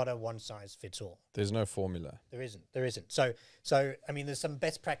 It's not a one size fits all. There's no formula. There isn't. So I mean, there's some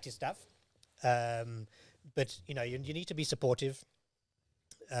best practice stuff, but you need to be supportive.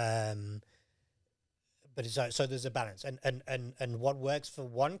 But so there's a balance, and what works for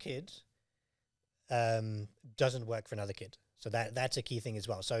one kid doesn't work for another kid. So that's a key thing as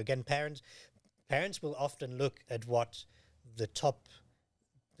well. So again, parents will often look at what the top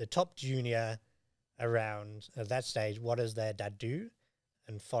junior around at that stage, what does their dad do,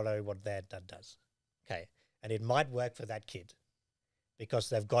 and follow what their dad does. Okay, and it might work for that kid because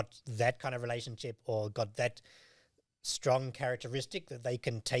they've got that kind of relationship or got that strong characteristic that they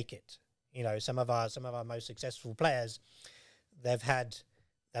can take it. Some of our most successful players, they've had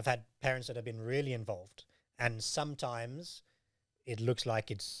parents that have been really involved, and sometimes it looks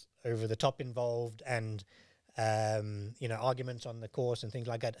like it's over the top involved, and arguments on the course and things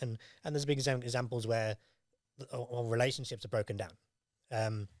like that. And there's big examples where relationships are broken down.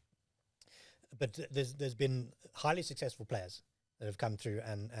 But there's been highly successful players that have come through,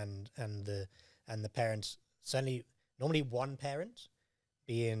 and the parents, certainly normally one parent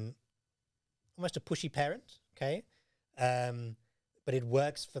being almost a pushy parent, okay, but it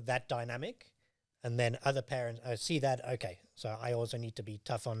works for that dynamic, and then other parents see that, okay, so I also need to be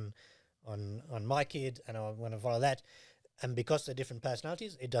tough on my kid, and I want to follow that, and because they're different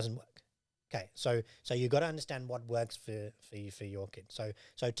personalities, it doesn't work. Okay, so you got to understand what works for your kid. So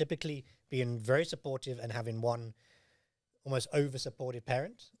typically being very supportive and having one almost over supportive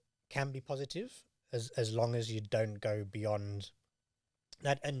parent can be positive as long as you don't go beyond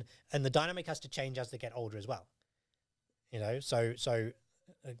that, and the dynamic has to change as they get older as well. So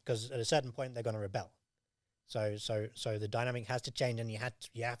because at a certain point they're going to rebel. So the dynamic has to change, and you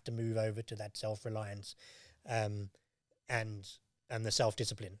have to move over to that self-reliance, and the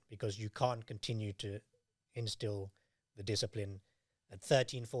self-discipline, because you can't continue to instill the discipline At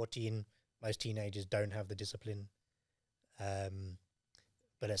 13, 14, most teenagers don't have the discipline.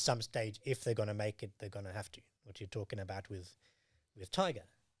 But at some stage, if they're going to make it, they're going to have to. What you're talking about with Tiger.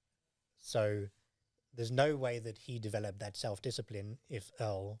 So there's no way that he developed that self-discipline if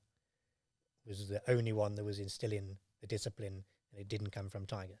Earl was the only one that was instilling the discipline and it didn't come from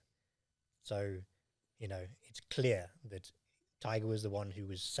Tiger. So, you know, it's clear that Tiger was the one who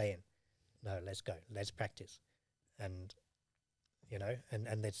was saying, no, let's go, let's practice. And, you know,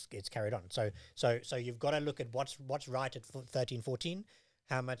 and it's carried on. So you've got to look at what's right at 13, 14,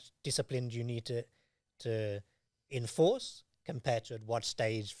 how much discipline do you need to enforce compared to at what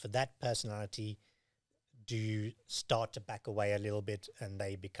stage for that personality do you start to back away a little bit and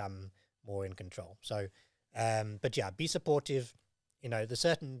they become more in control. So, but yeah, be supportive. You know, there's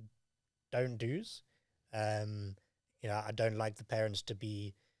certain don't do's. You know, I don't like the parents to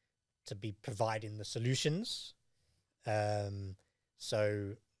be providing the solutions.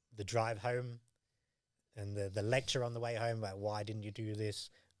 So the drive home and the lecture on the way home about why didn't you do this?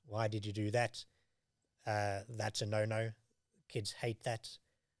 Why did you do that? That's a no-no. Kids hate that.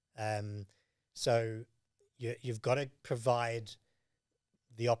 So you've got to provide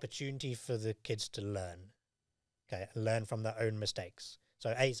the opportunity for the kids to learn, okay, learn from their own mistakes.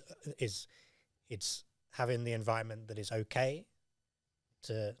 So it's having the environment that is okay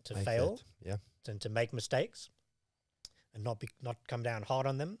to fail, and to make mistakes, and not come down hard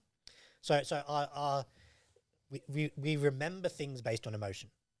on them. So we remember things based on emotion.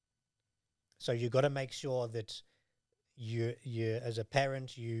 So you've got to make sure that you as a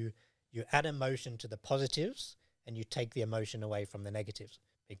parent you add emotion to the positives and you take the emotion away from the negatives.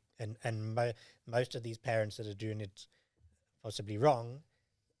 And most of these parents that are doing it possibly wrong,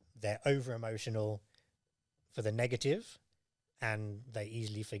 they're over emotional for the negative and they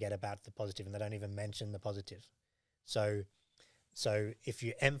easily forget about the positive and they don't even mention the positive. So if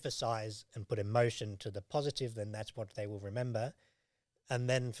you emphasize and put emotion to the positive, then that's what they will remember. And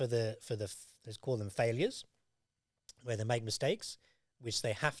then for the let's call them failures, where they make mistakes, which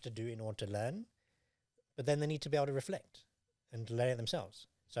they have to do in order to learn, but then they need to be able to reflect and to learn it themselves.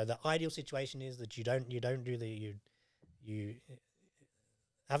 So the ideal situation is that you don't do you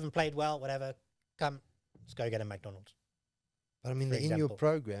haven't played well, whatever, come, let's go get a McDonald's. But I mean, in your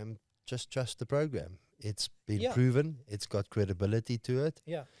program, just trust the program. It's been proven. It's got credibility to it.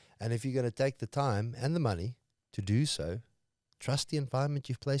 Yeah. And if you're going to take the time and the money to do so, trust the environment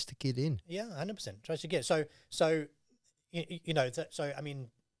you've placed the kid in. Yeah, 100%. Trust your kid. So you know, so I mean,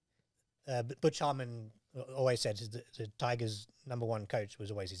 Butch Harmon always said the Tigers' number one coach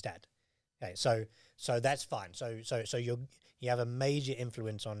was always his dad. Okay, so that's fine. So you have a major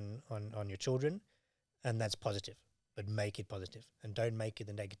influence on your children, and that's positive. But make it positive and don't make it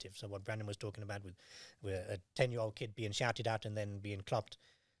the negative. So what Brandon was talking about with a 10-year-old kid being shouted at and then being clopped,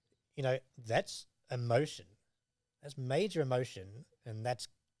 you know, that's emotion. That's major emotion, and that's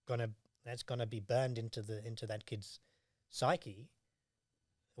gonna be burned into that kid's psyche.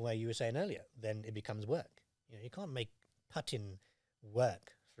 Where you were saying earlier, then it becomes work. You know, you can't make putting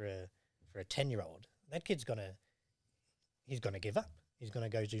work for a 10-year-old. That kid's he's gonna give up. He's gonna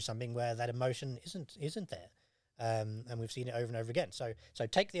go do something where that emotion isn't there. And we've seen it over and over again. So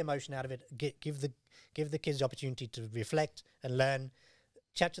take the emotion out of it. Give the kids the opportunity to reflect and learn.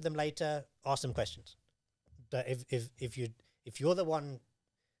 Chat to them later. Ask them questions. But if you're the one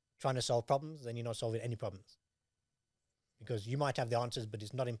trying to solve problems, then you're not solving any problems. Because you might have the answers, but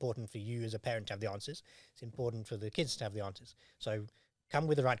it's not important for you as a parent to have the answers. It's important for the kids to have the answers. So come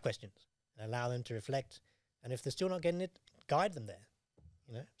with the right questions and allow them to reflect. And if they're still not getting it, guide them there.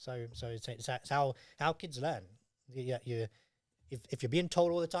 You know. So it's how kids learn. If you're being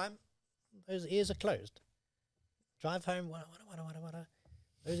told all the time, those ears are closed. Drive home, what.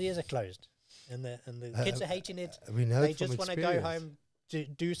 Those ears are closed, and the kids are hating it. They just want to go home to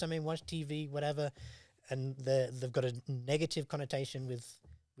do something, watch TV, whatever, and they've got a negative connotation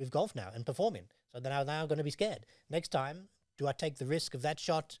with golf now and performing. So they're now going to be scared. Next time, do I take the risk of that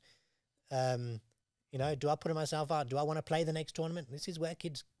shot? You know, do I put myself out? Do I want to play the next tournament? This is where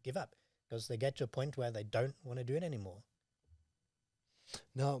kids give up. Because they get to a point where they don't want to do it anymore.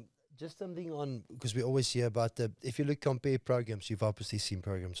 Now, just something on, because we always hear about if you compare programs, you've obviously seen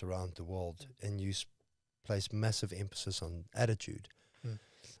programs around the world, and you place massive emphasis on attitude.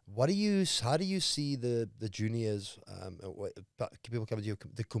 How do you see the juniors, people come to you,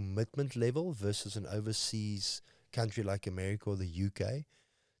 the commitment level versus an overseas country like America or the UK?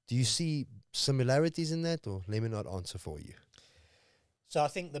 Do you see similarities in that, or let me not answer for you? So I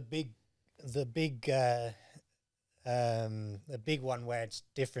think the big one where it's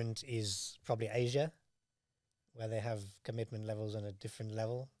different is probably Asia. where they have commitment levels on a different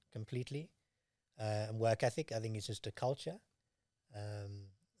level completely. And work ethic, I think it's just a culture. I'm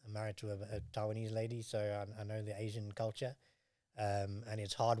married to a Taiwanese lady, so I know the Asian culture, and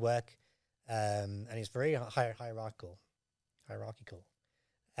it's hard work, and it's very hierarchical.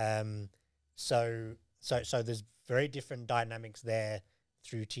 So there's very different dynamics there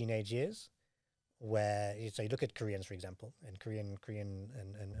through teenage years, where so you look at Koreans, for example, and Korean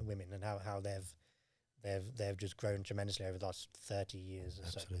and women, and how they've just grown tremendously over the last 30 years or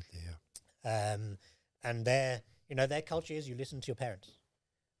so. Absolutely, yeah. And their culture is you listen to your parents,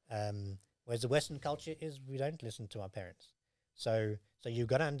 whereas the Western culture is we don't listen to our parents. So you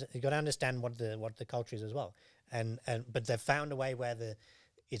got to understand what the culture is as well. But they've found a way where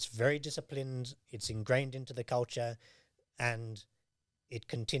it's very disciplined, it's ingrained into the culture, and it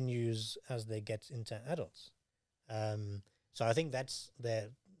continues as they get into adults. So I think that's their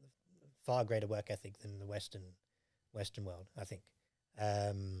far greater work ethic than the Western world, I think.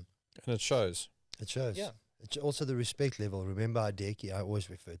 And it shows. It shows. Yeah. It's also the respect level. Remember Hideki, I always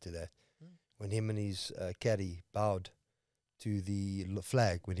refer to that. When him and his caddy bowed to the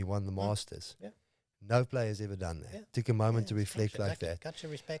flag when he won the Masters. Yeah. No player's ever done that. Yeah. Took a moment to it's reflect culture, like exactly. that. Culture,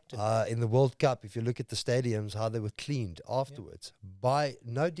 respect. In the World Cup, if you look at the stadiums, how they were cleaned afterwards by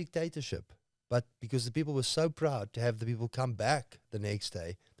no dictatorship, but because the people were so proud to have the people come back the next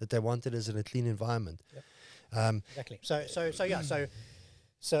day that they wanted us in a clean environment. Yep. Exactly. So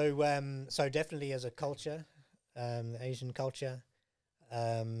definitely as a culture, the Asian culture,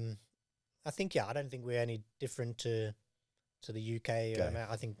 I think I don't think we're any different to the UK. Okay.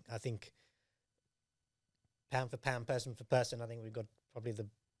 I think pound for pound, person for person, I think we've got probably the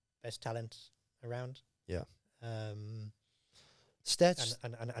best talent around. Yeah. Um, Stats.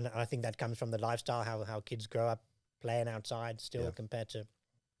 and I think that comes from the lifestyle, how kids grow up playing outside still compared to,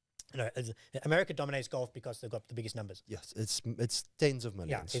 America dominates golf because they've got the biggest numbers. Yes, it's tens of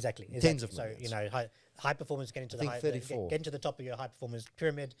millions. Yeah, exactly. Tens of so millions. high performance getting to I think 34. getting to the top of your high performance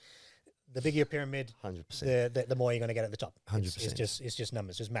pyramid. The bigger your pyramid, 100%. the more you're going to get at the top. 100%. It's just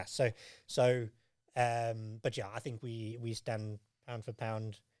numbers, just maths. But yeah, I think we stand pound for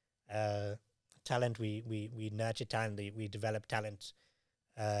pound. Talent, we nurture talent, we develop talent,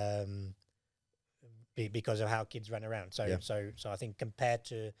 because of how kids run around. So I think compared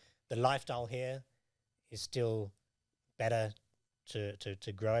to the lifestyle here, is still better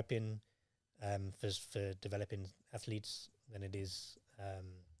to grow up in, for developing athletes than it is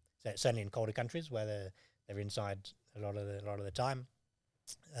certainly in colder countries where they're inside a lot of the time.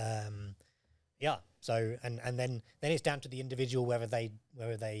 So and then it's down to the individual whether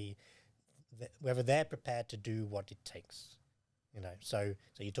they're prepared to do what it takes. So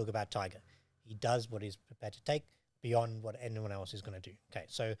you talk about Tiger, he does what he's prepared to take beyond what anyone else is going to do. Okay,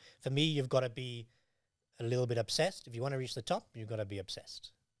 so for me, you've got to be a little bit obsessed. If you want to reach the top, you've got to be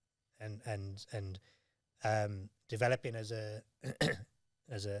obsessed, and developing as a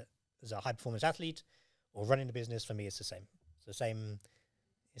as a high performance athlete or running a business, for me, it's the same.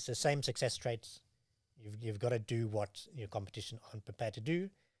 It's the same success traits. You've got to do what your competition aren't prepared to do,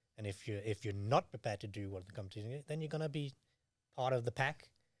 and if you're not prepared to do what the competition is, then you're going to be part of the pack.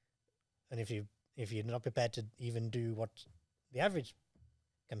 And if you're not prepared to even do what the average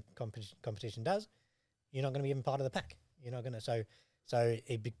competition does, you're not going to be even part of the pack. You're not going to. So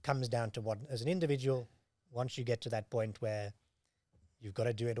it comes down to what, as an individual, once you get to that point where you've got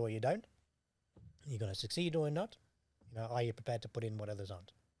to do it or you don't, you're going to succeed or not. Are you prepared to put in what others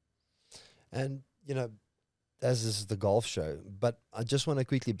aren't? And, as this is the golf show, but I just want to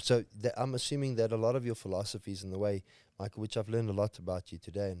quickly, so I'm assuming that a lot of your philosophies and the way, Michael, which I've learned a lot about you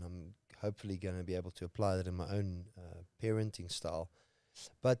today, and I'm hopefully going to be able to apply that in my own parenting style.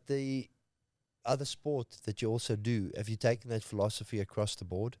 But the other sport that you also do, have you taken that philosophy across the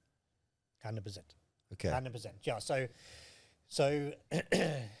board? 100%. Okay. 100%. Yeah. So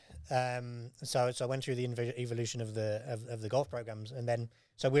I went through the evolution of the golf programs, and then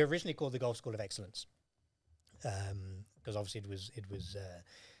so we were originally called the Golf School of Excellence, because obviously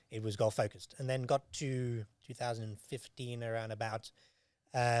it was golf focused, and then got to 2015 around about,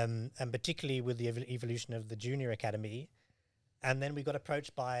 and particularly with the evolution of the junior academy, and then we got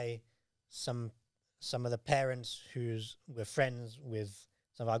approached by some of the parents who were friends with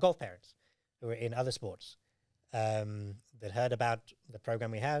some of our golf parents who were in other sports, that heard about the program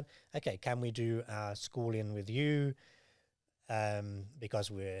we had. Okay, can we do our schooling with you? Because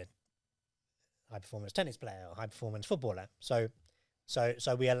we're high performance tennis player or high performance footballer. So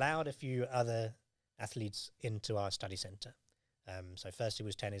we allowed a few other athletes into our study center. So first it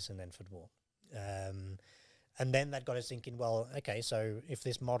was tennis and then football. And then that got us thinking, well, okay, so if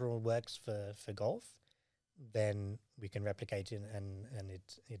this model works for golf, then we can replicate it and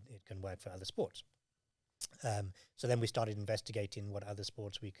it can work for other sports. So then we started investigating what other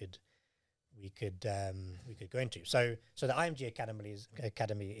sports we could go into. So the IMG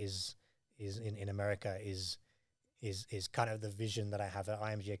Academy is in America is kind of the vision that I have at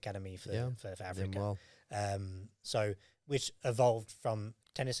IMG Academy for Africa. Well. So which evolved from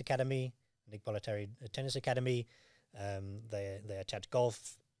Tennis Academy, Nick Bollettieri Tennis Academy. They attached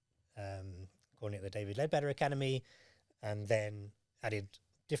golf, calling it the David Ledbetter Academy, and then added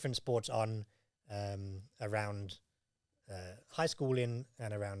different sports on around high schooling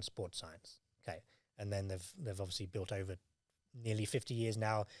and around sports science. Okay, and then they've obviously built over nearly 50 years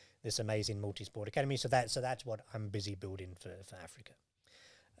now this amazing multi-sport academy. So that's what I'm busy building for Africa.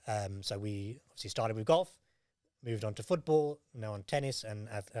 So we obviously started with golf, moved on to football, now on tennis and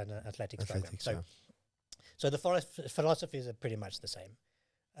athletics program. So the philosophies are pretty much the same.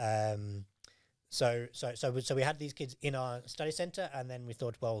 So we had these kids in our study center, and then we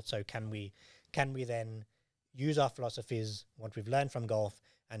thought, well, so can we then use our philosophies, what we've learned from golf,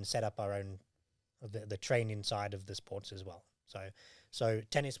 and set up our own the training side of the sports as well. So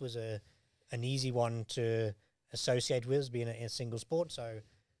tennis was an easy one to associate with, being a single sport. So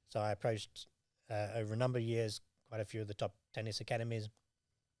I approached over a number of years quite a few of the top tennis academies.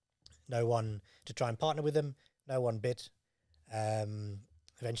 No one to try and partner with them. No one bit.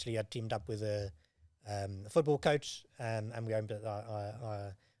 Eventually, I teamed up with a football coach, and we opened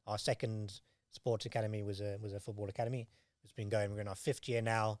our second sports academy was a football academy. It's been going. We're in our 5th year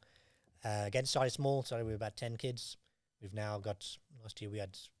now. Again, started small. Started with about 10 kids. We've now got, last year we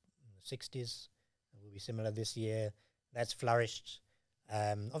had 60s. It will be similar this year. That's flourished.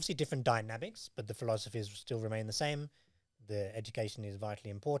 Obviously different dynamics, but the philosophies still remain the same. The education is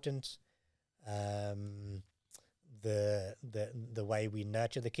vitally important. The way we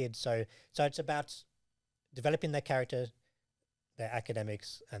nurture the kids. So it's about developing their character, their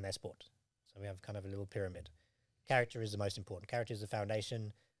academics, and their sport. So we have kind of a little pyramid. Character is the most important. Character is the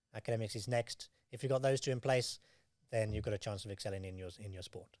foundation. Academics is next. If you've got those two in place, then you've got a chance of excelling in your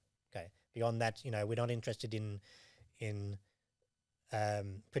sport. Okay. Beyond that, we're not interested in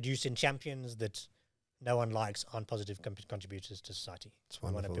producing champions that no one likes, aren't positive contributors to society.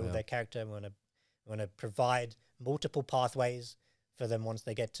 We want to build their character. We want to provide multiple pathways for them once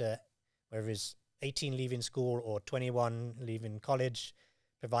they get to, whether it's 18 leaving school or 21 leaving college,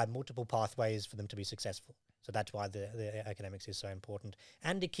 provide multiple pathways for them to be successful. So that's why the academics is so important.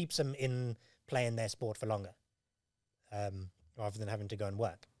 And it keeps them in playing their sport for longer, rather than having to go and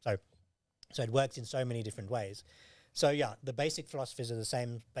work. So it works in so many different ways. So yeah, the basic philosophies are the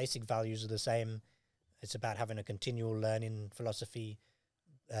same, basic values are the same. It's about having a continual learning philosophy,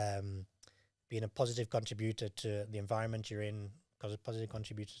 being a positive contributor to the environment you're in, a positive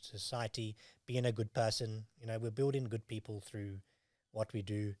contributor to society, being a good person. We're building good people through what we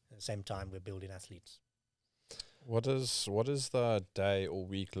do. At the same time, we're building athletes. What does the day or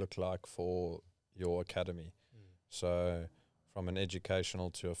week look like for your academy? So from an educational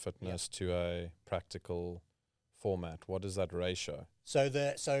to a fitness to a practical format, what is that ratio? So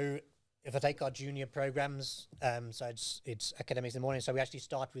if I take our junior programs, so it's academics in the morning. So we actually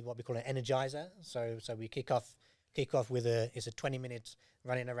start with what we call an energizer. So we kick off with it's a 20-minute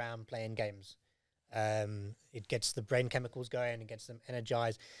running around playing games. It gets the brain chemicals going, it gets them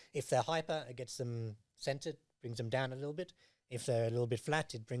energized. If they're hyper, it gets them centered, brings them down a little bit. If they're a little bit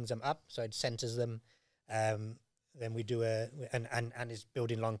flat, it brings them up, so it centers them. Then we do and it's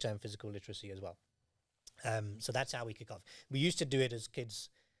building long-term physical literacy as well. So that's how we kick off. We used to do it as kids.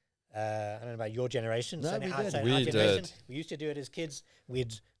 I don't know about your generation. No, we did. We did. We used to do it as kids.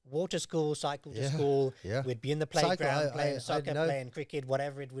 We'd walk to school, cycle to school. Yeah. We'd be in the playground playing soccer, playing cricket,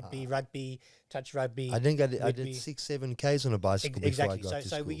 whatever it would be, rugby, touch rugby. I think I did 6-7 Ks on a bicycle before I got to school.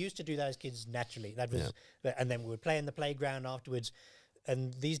 So we used to do that as kids naturally. That was, and then we would play in the playground afterwards.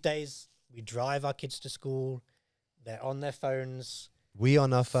 And these days, we drive our kids to school. They're on their phones. We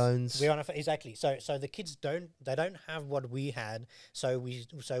on our phones. Exactly. So the kids don't have what we had. So we've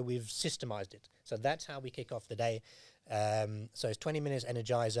systemized it. So that's how we kick off the day. So it's 20 minutes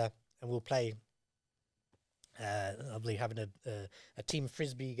energizer, and we'll play. I'll be having a team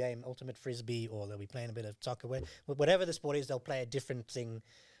frisbee game, ultimate frisbee, or they'll be playing a bit of soccer. Whatever the sport is, they'll play a different thing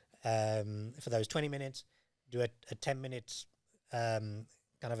for those 20 minutes. Do a 10 minutes kind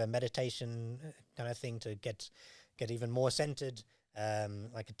of a meditation kind of thing to get even more centered.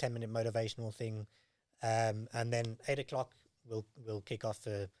 Like a 10-minute motivational thing, and then 8 o'clock we'll kick off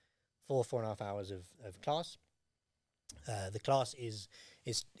for 4.5 hours of class. The class is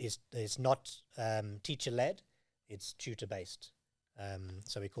not teacher led; it's tutor based.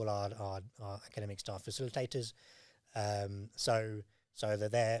 So we call our academic staff facilitators. So they're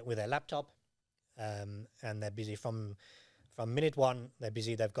there with their laptop, and they're busy from minute one. They're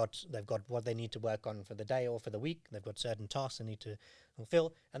busy. They've got what they need to work on for the day or for the week. They've got certain tasks they need to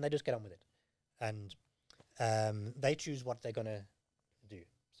fulfill, and they just get on with it. And they choose what they're going to do.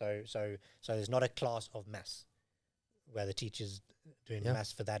 So there's not a class of maths where the teacher's doing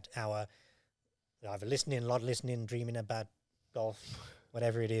maths for that hour. They're either listening, dreaming about golf,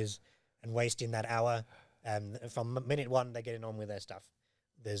 whatever it is, and wasting that hour. From minute one, they're getting on with their stuff.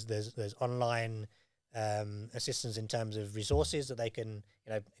 There's online assistance in terms of resources that they can,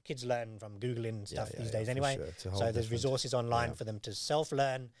 kids learn from Googling stuff these days anyway. Sure. So there's resources online for them to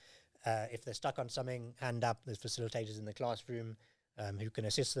self-learn. If they're stuck on something, hand up. There's facilitators in the classroom who can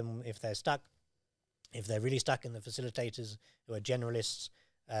assist them if they're stuck. If they're really stuck, in the facilitators who are generalists,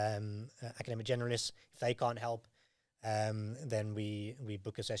 academic generalists, if they can't help, then we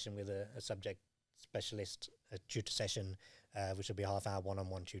book a session with a subject specialist, a tutor session, which will be a half-hour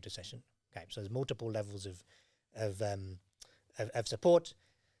one-on-one tutor session. Okay, so there's multiple levels of support.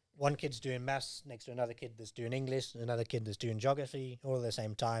 One kid's doing maths next to another kid that's doing English, another kid that's doing geography, all at the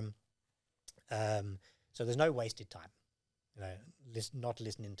same time. So there's no wasted time, not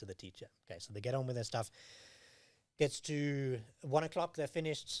listening to the teacher. Okay, so they get on with their stuff. Gets to 1 o'clock, they're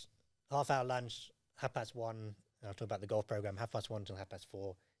finished, half-hour lunch, 1:30. I'll talk about the golf program. 1:30 till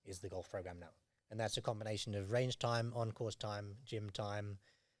 4:30 is the golf program now. And that's a combination of range time, on-course time, gym time,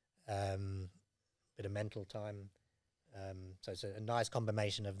 bit of mental time. So it's a nice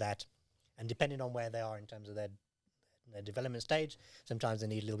combination of that. And depending on where they are in terms of their development stage, sometimes they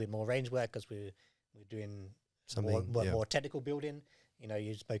need a little bit more range work because we're doing more technical building.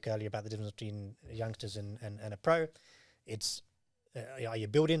 You spoke earlier about the difference between youngsters and a pro. It's are you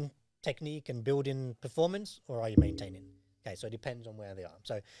building technique and building performance, or are you maintaining? Okay, so it depends on where they are.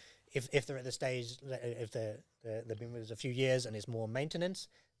 So if they're at the stage, if they've been with us a few years and it's more maintenance,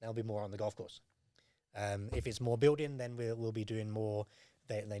 they'll be more on the golf course. If it's more building, then we'll be doing more.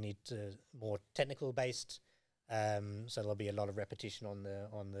 They need more technical based. So there'll be a lot of repetition on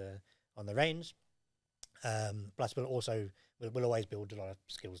the range. Plus, we'll always build a lot of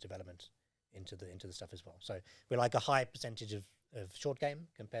skills development into the stuff as well. So we like a high percentage of short game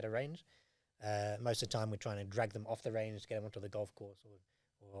compared to range. Most of the time, we're trying to drag them off the range to get them onto the golf course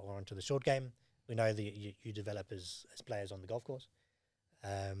or onto the short game. We know that you develop as players on the golf course.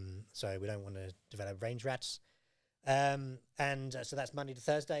 So we don't want to develop range rats. So that's Monday to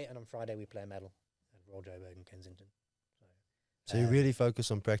Thursday, and on Friday we play a medal at Royal Joburg in Kensington. So you really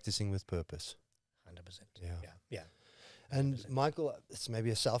focus on practicing with purpose. 100%. Yeah. And 100%. Michael, it's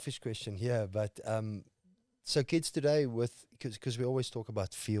maybe a selfish question here, but so kids today, because we always talk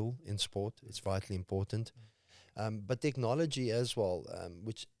about feel in sport, it's vitally important. But technology as well,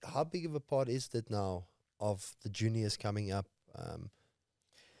 how big of a part is that now of the juniors coming up?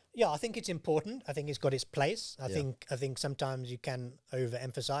 I think it's important. I think it's got its place. I think sometimes you can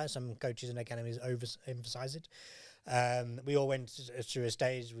overemphasize. Some coaches and academies overemphasize it. We all went through a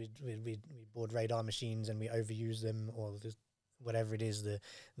stage. We bought radar machines and we overuse them, or whatever it is, the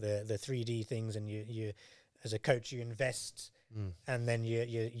 3D things. And you as a coach, you invest and then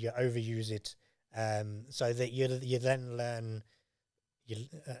you overuse it, so that you then learn.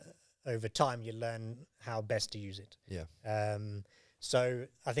 Over time, you learn how best to use it. So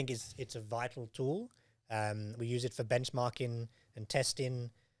I think it's a vital tool. We use it for benchmarking and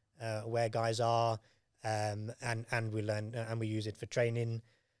testing where guys are, and we learn and we use it for training.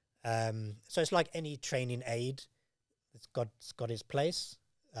 So it's like any training aid. It's got its place.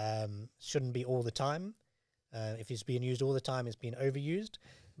 Shouldn't be all the time. If it's being used all the time, it's being overused.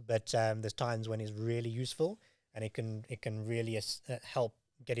 But there's times when it's really useful, and it can really help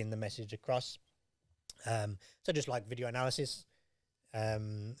getting the message across. So just like video analysis.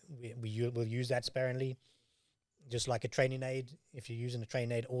 We'll use that sparingly, just like a training aid. If you're using a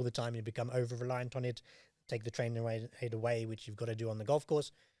training aid all the time, you become over-reliant on it, take the training aid away, which you've got to do on the golf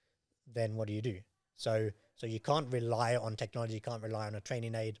course, then what do? So you can't rely on technology, you can't rely on a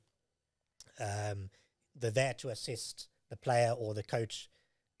training aid. They're there to assist the player or the coach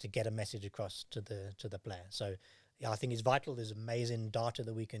to get a message across to the player. So I think it's vital. There's amazing data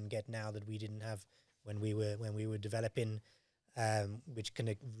that we can get now that we didn't have when we were developing, which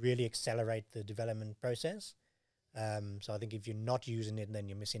can really accelerate the development process. So I think if you're not using it, then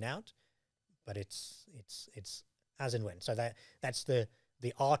you're missing out. But it's as and when. So that's the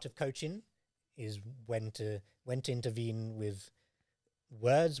art of coaching, is when to intervene with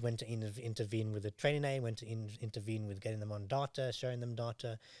words, when to intervene with a training aid, when to intervene with getting them on data, showing them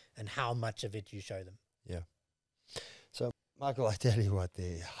data, and how much of it you show them. Yeah. So Michael, I tell you what,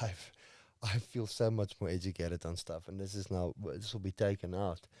 I feel so much more educated on stuff, and this will be taken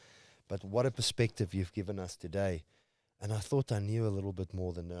out. But what a perspective you've given us today. And I thought I knew a little bit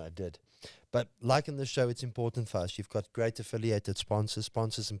more than I did. But like in the show, it's important for us. You've got great affiliated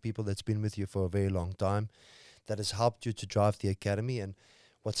sponsors and people that's been with you for a very long time that has helped you to drive the academy. And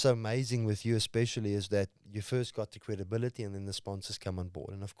what's so amazing with you especially is that you first got the credibility and then the sponsors come on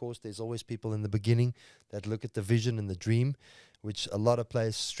board. And of course, there's always people in the beginning that look at the vision and the dream, which a lot of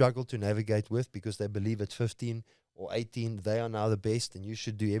players struggle to navigate with because they believe at 15 or 18, they are now the best and you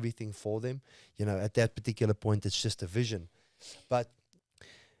should do everything for them. You know, at that particular point, it's just a vision. But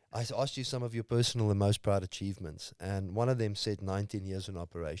I asked you some of your personal and most proud achievements, and one of them said 19 years in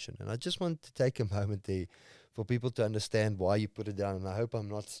operation. And I just want to take a moment there for people to understand why you put it down. And I hope I'm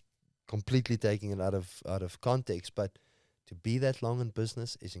not completely taking it out of context, but to be that long in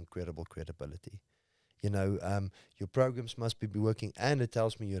business is incredible credibility. You know, your programs must be working, and it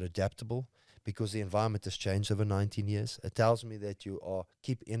tells me you're adaptable because the environment has changed over 19 years. It tells me that you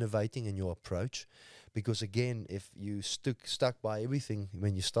keep innovating in your approach because, again, if you stuck by everything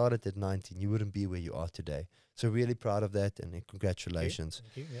when you started at 19, you wouldn't be where you are today. So really proud of that, and congratulations.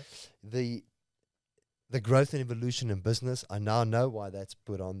 Thank you. Yep. The growth and evolution in business, I now know why that's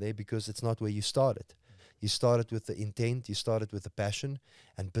put on there because it's not where you started. You started with the intent, you started with the passion,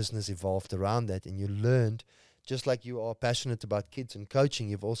 and business evolved around that. And you learned, just like you are passionate about kids and coaching,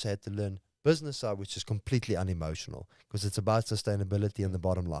 you've also had to learn business side, which is completely unemotional because it's about sustainability and the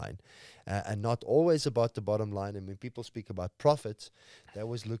bottom line, and not always about the bottom line. And when people speak about profits, they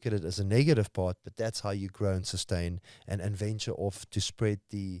always look at it as a negative part, but that's how you grow and sustain and venture off to spread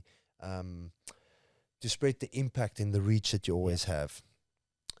the impact and the reach that you always have.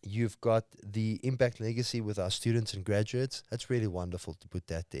 You've got the impact legacy with our students and graduates. That's really wonderful to put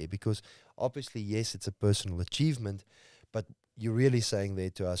that there because obviously, yes, it's a personal achievement, but you're really saying there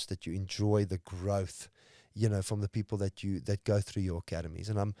to us that you enjoy the growth, you know, from the people that go through your academies.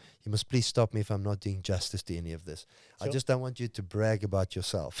 And you must please stop me if I'm not doing justice to any of this. Sure. I just don't want you to brag about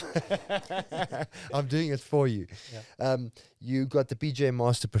yourself. I'm doing it for you. Yeah. You got the PGA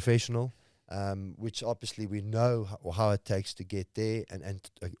Master Professional, which obviously we know how it takes to get there and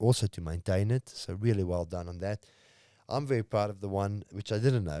also to maintain it. So really well done on that. I'm very proud of the one, which I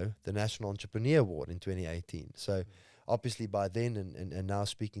didn't know, the National Entrepreneur Award in 2018. So obviously by then and now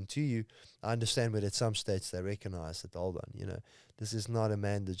speaking to you, I understand that at some states they recognize that, hold on, you know, this is not a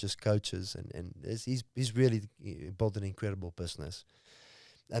man that just coaches and he's really built an incredible business.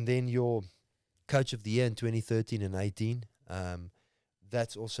 And then your Coach of the Year in 2013 and 18,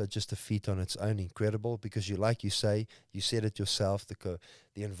 that's also just a feat on its own, incredible, because like you say, you said it yourself, the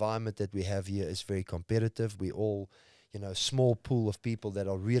environment that we have here is very competitive. We all, you know, small pool of people that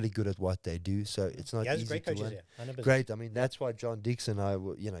are really good at what they do, so it's not easy to win. Great, I mean, that's why John Dixon,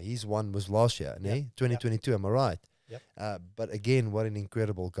 his one was last year, 2022, am I right? Yep. But again, what an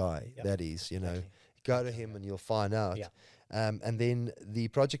incredible guy that is, you know. Go to him and you'll find out. Yeah. And then the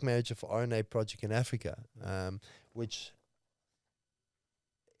project manager for RNA project in Africa, which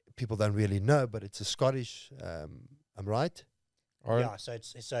people don't really know, but it's a Scottish, I'm right? Yeah, so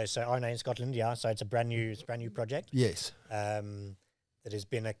it's RNA in Scotland, so it's a brand new project. Yes. That has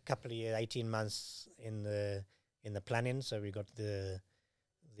been a couple of years, 18 months in the planning. So we got the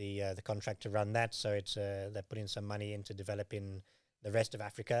contract to run that. So it's they're putting some money into developing the rest of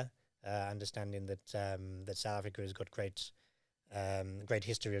Africa, understanding that that South Africa has got great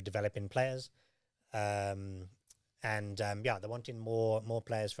history of developing players. They're wanting more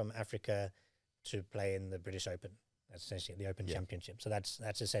players from Africa to play in the British Open. That's essentially the Open Championship. So that's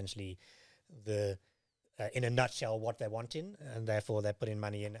essentially the in a nutshell what they're wanting, and therefore they're putting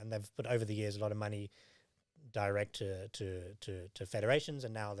money in, and they've put over the years a lot of money direct to federations,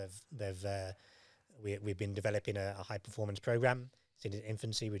 and now we've been developing a high performance program. It's in its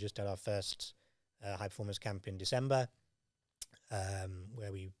infancy. We just had our first high performance camp in December,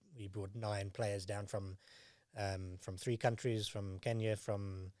 where we brought 9 players down from 3 countries, from Kenya,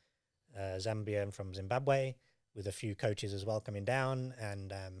 from Zambia, and from Zimbabwe, with a few coaches as well coming down,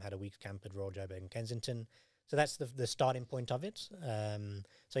 and had a week's camp at Royal Joburg in Kensington. So that's the starting point of it.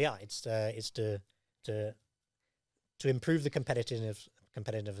 It's to improve the competitiveness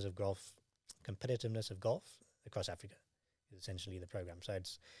of golf across Africa is essentially the program. So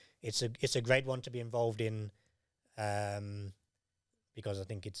it's a great one to be involved in, because I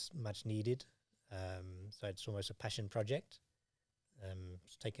think it's much needed. So it's almost a passion project.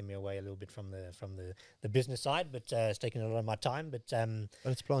 It's taken me away a little bit from the business side, but it's taken a lot of my time. But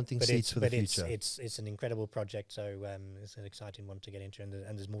it's planting seeds for the future. It's an incredible project, so it's an exciting one to get into, and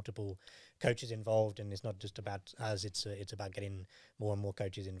there's multiple coaches involved, and it's not just about us. It's about getting more and more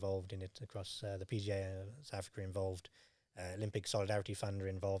coaches involved in it across the PGA South Africa involved. Olympic Solidarity Fund are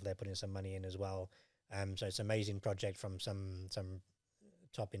involved. They're putting some money in as well. So it's an amazing project from some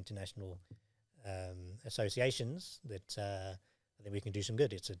top international associations that I think we can do some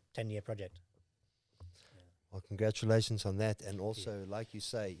good. It's a 10-year project. Well, congratulations on that. And also, like you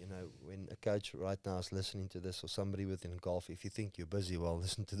say, you know, when a coach right now is listening to this, or somebody within golf, if you think you're busy, well,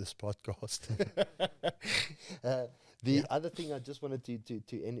 listen to this podcast. The other thing I just wanted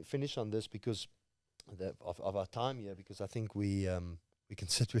to finish on this, because of our time here, because I think we can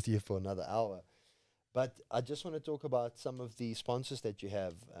sit with you for another hour. But I just want to talk about some of the sponsors that you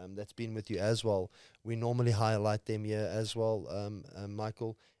have that's been with you as well. We normally highlight them here as well,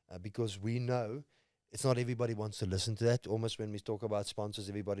 Michael, because we know it's not everybody wants to listen to that. Almost when we talk about sponsors,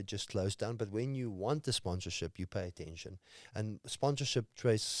 everybody just slows down. But when you want the sponsorship, you pay attention. And sponsorship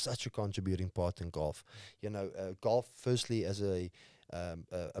plays such a contributing part in golf. You know, golf, firstly, as a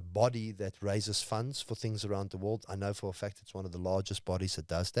body that raises funds for things around the world. I know for a fact it's one of the largest bodies that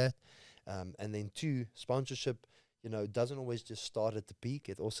does that. And then two, sponsorship, you know, doesn't always just start at the peak.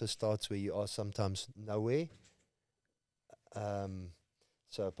 It also starts where you are sometimes nowhere.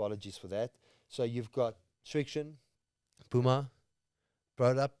 So apologies for that. So you've got Friction, Puma,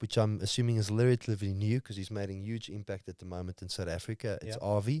 Product, which I'm assuming is relatively new because he's made a huge impact at the moment in South Africa. It's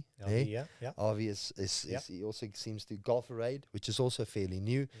RV. RV is he also seems to Golf Raid, which is also fairly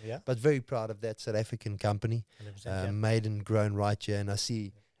new, but very proud of that South African company, made and grown right here. And I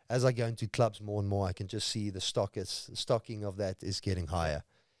see, as I go into clubs more and more, I can just see the stocking of that is getting higher.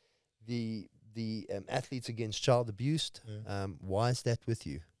 The Athletes Against Child Abuse, why is that with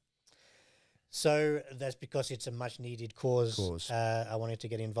you? So that's because it's a much needed cause. I wanted to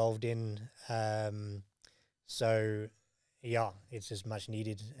get involved in. So yeah, it's just much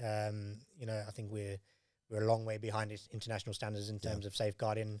needed. You know, I think we're a long way behind its international standards in terms of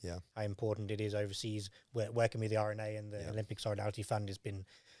safeguarding. How important it is overseas. Working with the RNA and the Olympic Solidarity Fund has been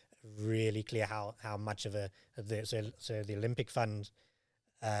really clear how much of so the Olympic Fund,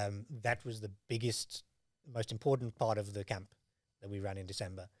 that was the biggest, most important part of the camp that we ran in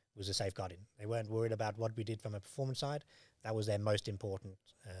December. Was a safeguarding. They weren't worried about what we did from a performance side. That was their most important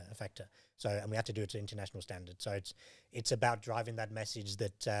factor. So, and we had to do it to international standards. So it's about driving that message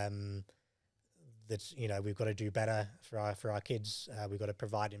that that you know, we've got to do better for our kids. We've got to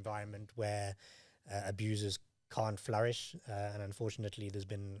provide environment where abusers can't flourish. And unfortunately, there's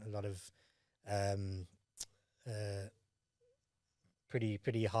been a lot of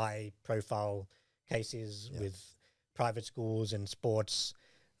pretty high profile cases with private schools and sports,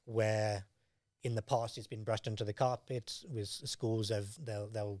 where in the past it's been brushed under the carpet. With schools,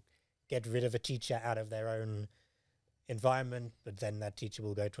 they'll get rid of a teacher out of their own environment, but then that teacher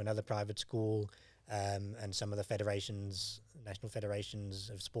will go to another private school. And some of the federations, national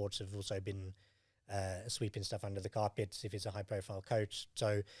federations of sports, have also been sweeping stuff under the carpet if it's a high profile coach.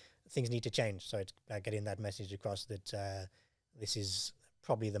 So things need to change. So it's about getting that message across that this is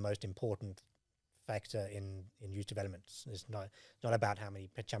probably the most important factor in youth development. It's not about how many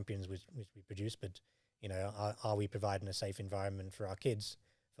champions which we produce, but you know, are we providing a safe environment for our kids,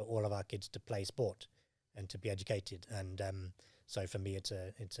 for all of our kids to play sport and to be educated? And so for me, it's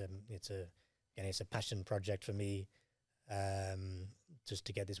a passion project for me, just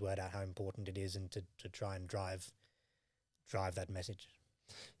to get this word out how important it is, and to try and drive that message.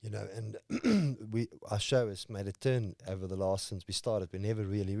 You know, and our show has made a turn over the last, since we started. We never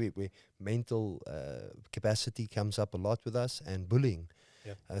really we mental capacity comes up a lot with us, and bullying,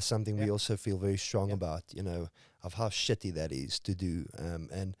 something we also feel very strong about. You know, of how shitty that is to do,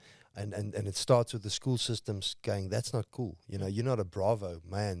 and it starts with the school systems going, that's not cool. You know, you're not a bravo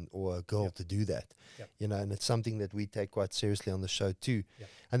man or a girl to do that. You know, and it's something that we take quite seriously on the show too.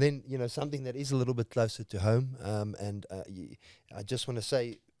 And then, you know, something that is a little bit closer to home. I just want to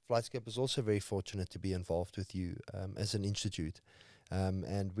say, Flightscape is also very fortunate to be involved with you as an institute.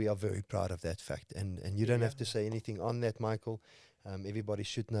 And we are very proud of that fact. And you don't have to say anything on that, Michael. Everybody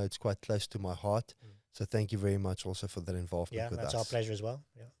should know it's quite close to my heart. So thank you very much also for that involvement with us. Yeah, that's our pleasure as well.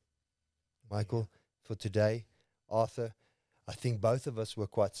 Michael, for today, Arthur, I think both of us were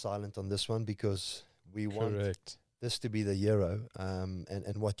quite silent on this one, because we want this to be the hero,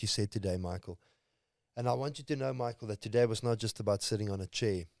 and what you said today, Michael. And I want you to know, Michael, that today was not just about sitting on a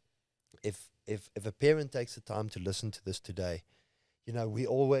chair. If a parent takes the time to listen to this today, you know, we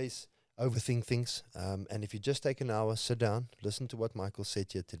always overthink things. And if you just take an hour, sit down, listen to what Michael said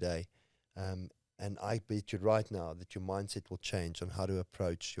here today, and I bet you right now that your mindset will change on how to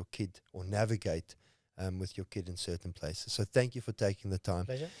approach your kid or navigate with your kid in certain places. So thank you for taking the time.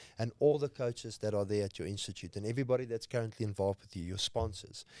 Pleasure. And all the coaches that are there at your institute and everybody that's currently involved with you, your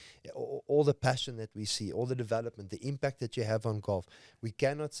sponsors, all the passion that we see, all the development, the impact that you have on golf. We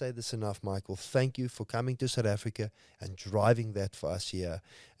cannot say this enough, Michael. Thank you for coming to South Africa and driving that for us here.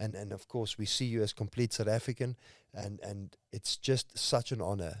 And of course, we see you as complete South African, and it's just such an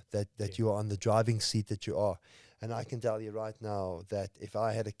honor that you are on the driving seat that you are. And I can tell you right now that if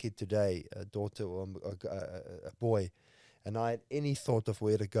I had a kid today, a daughter or a boy, and I had any thought of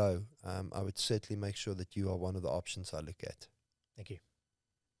where to go, I would certainly make sure that you are one of the options I look at. Thank you.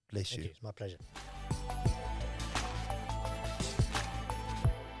 Bless Thank you. you. It's my pleasure.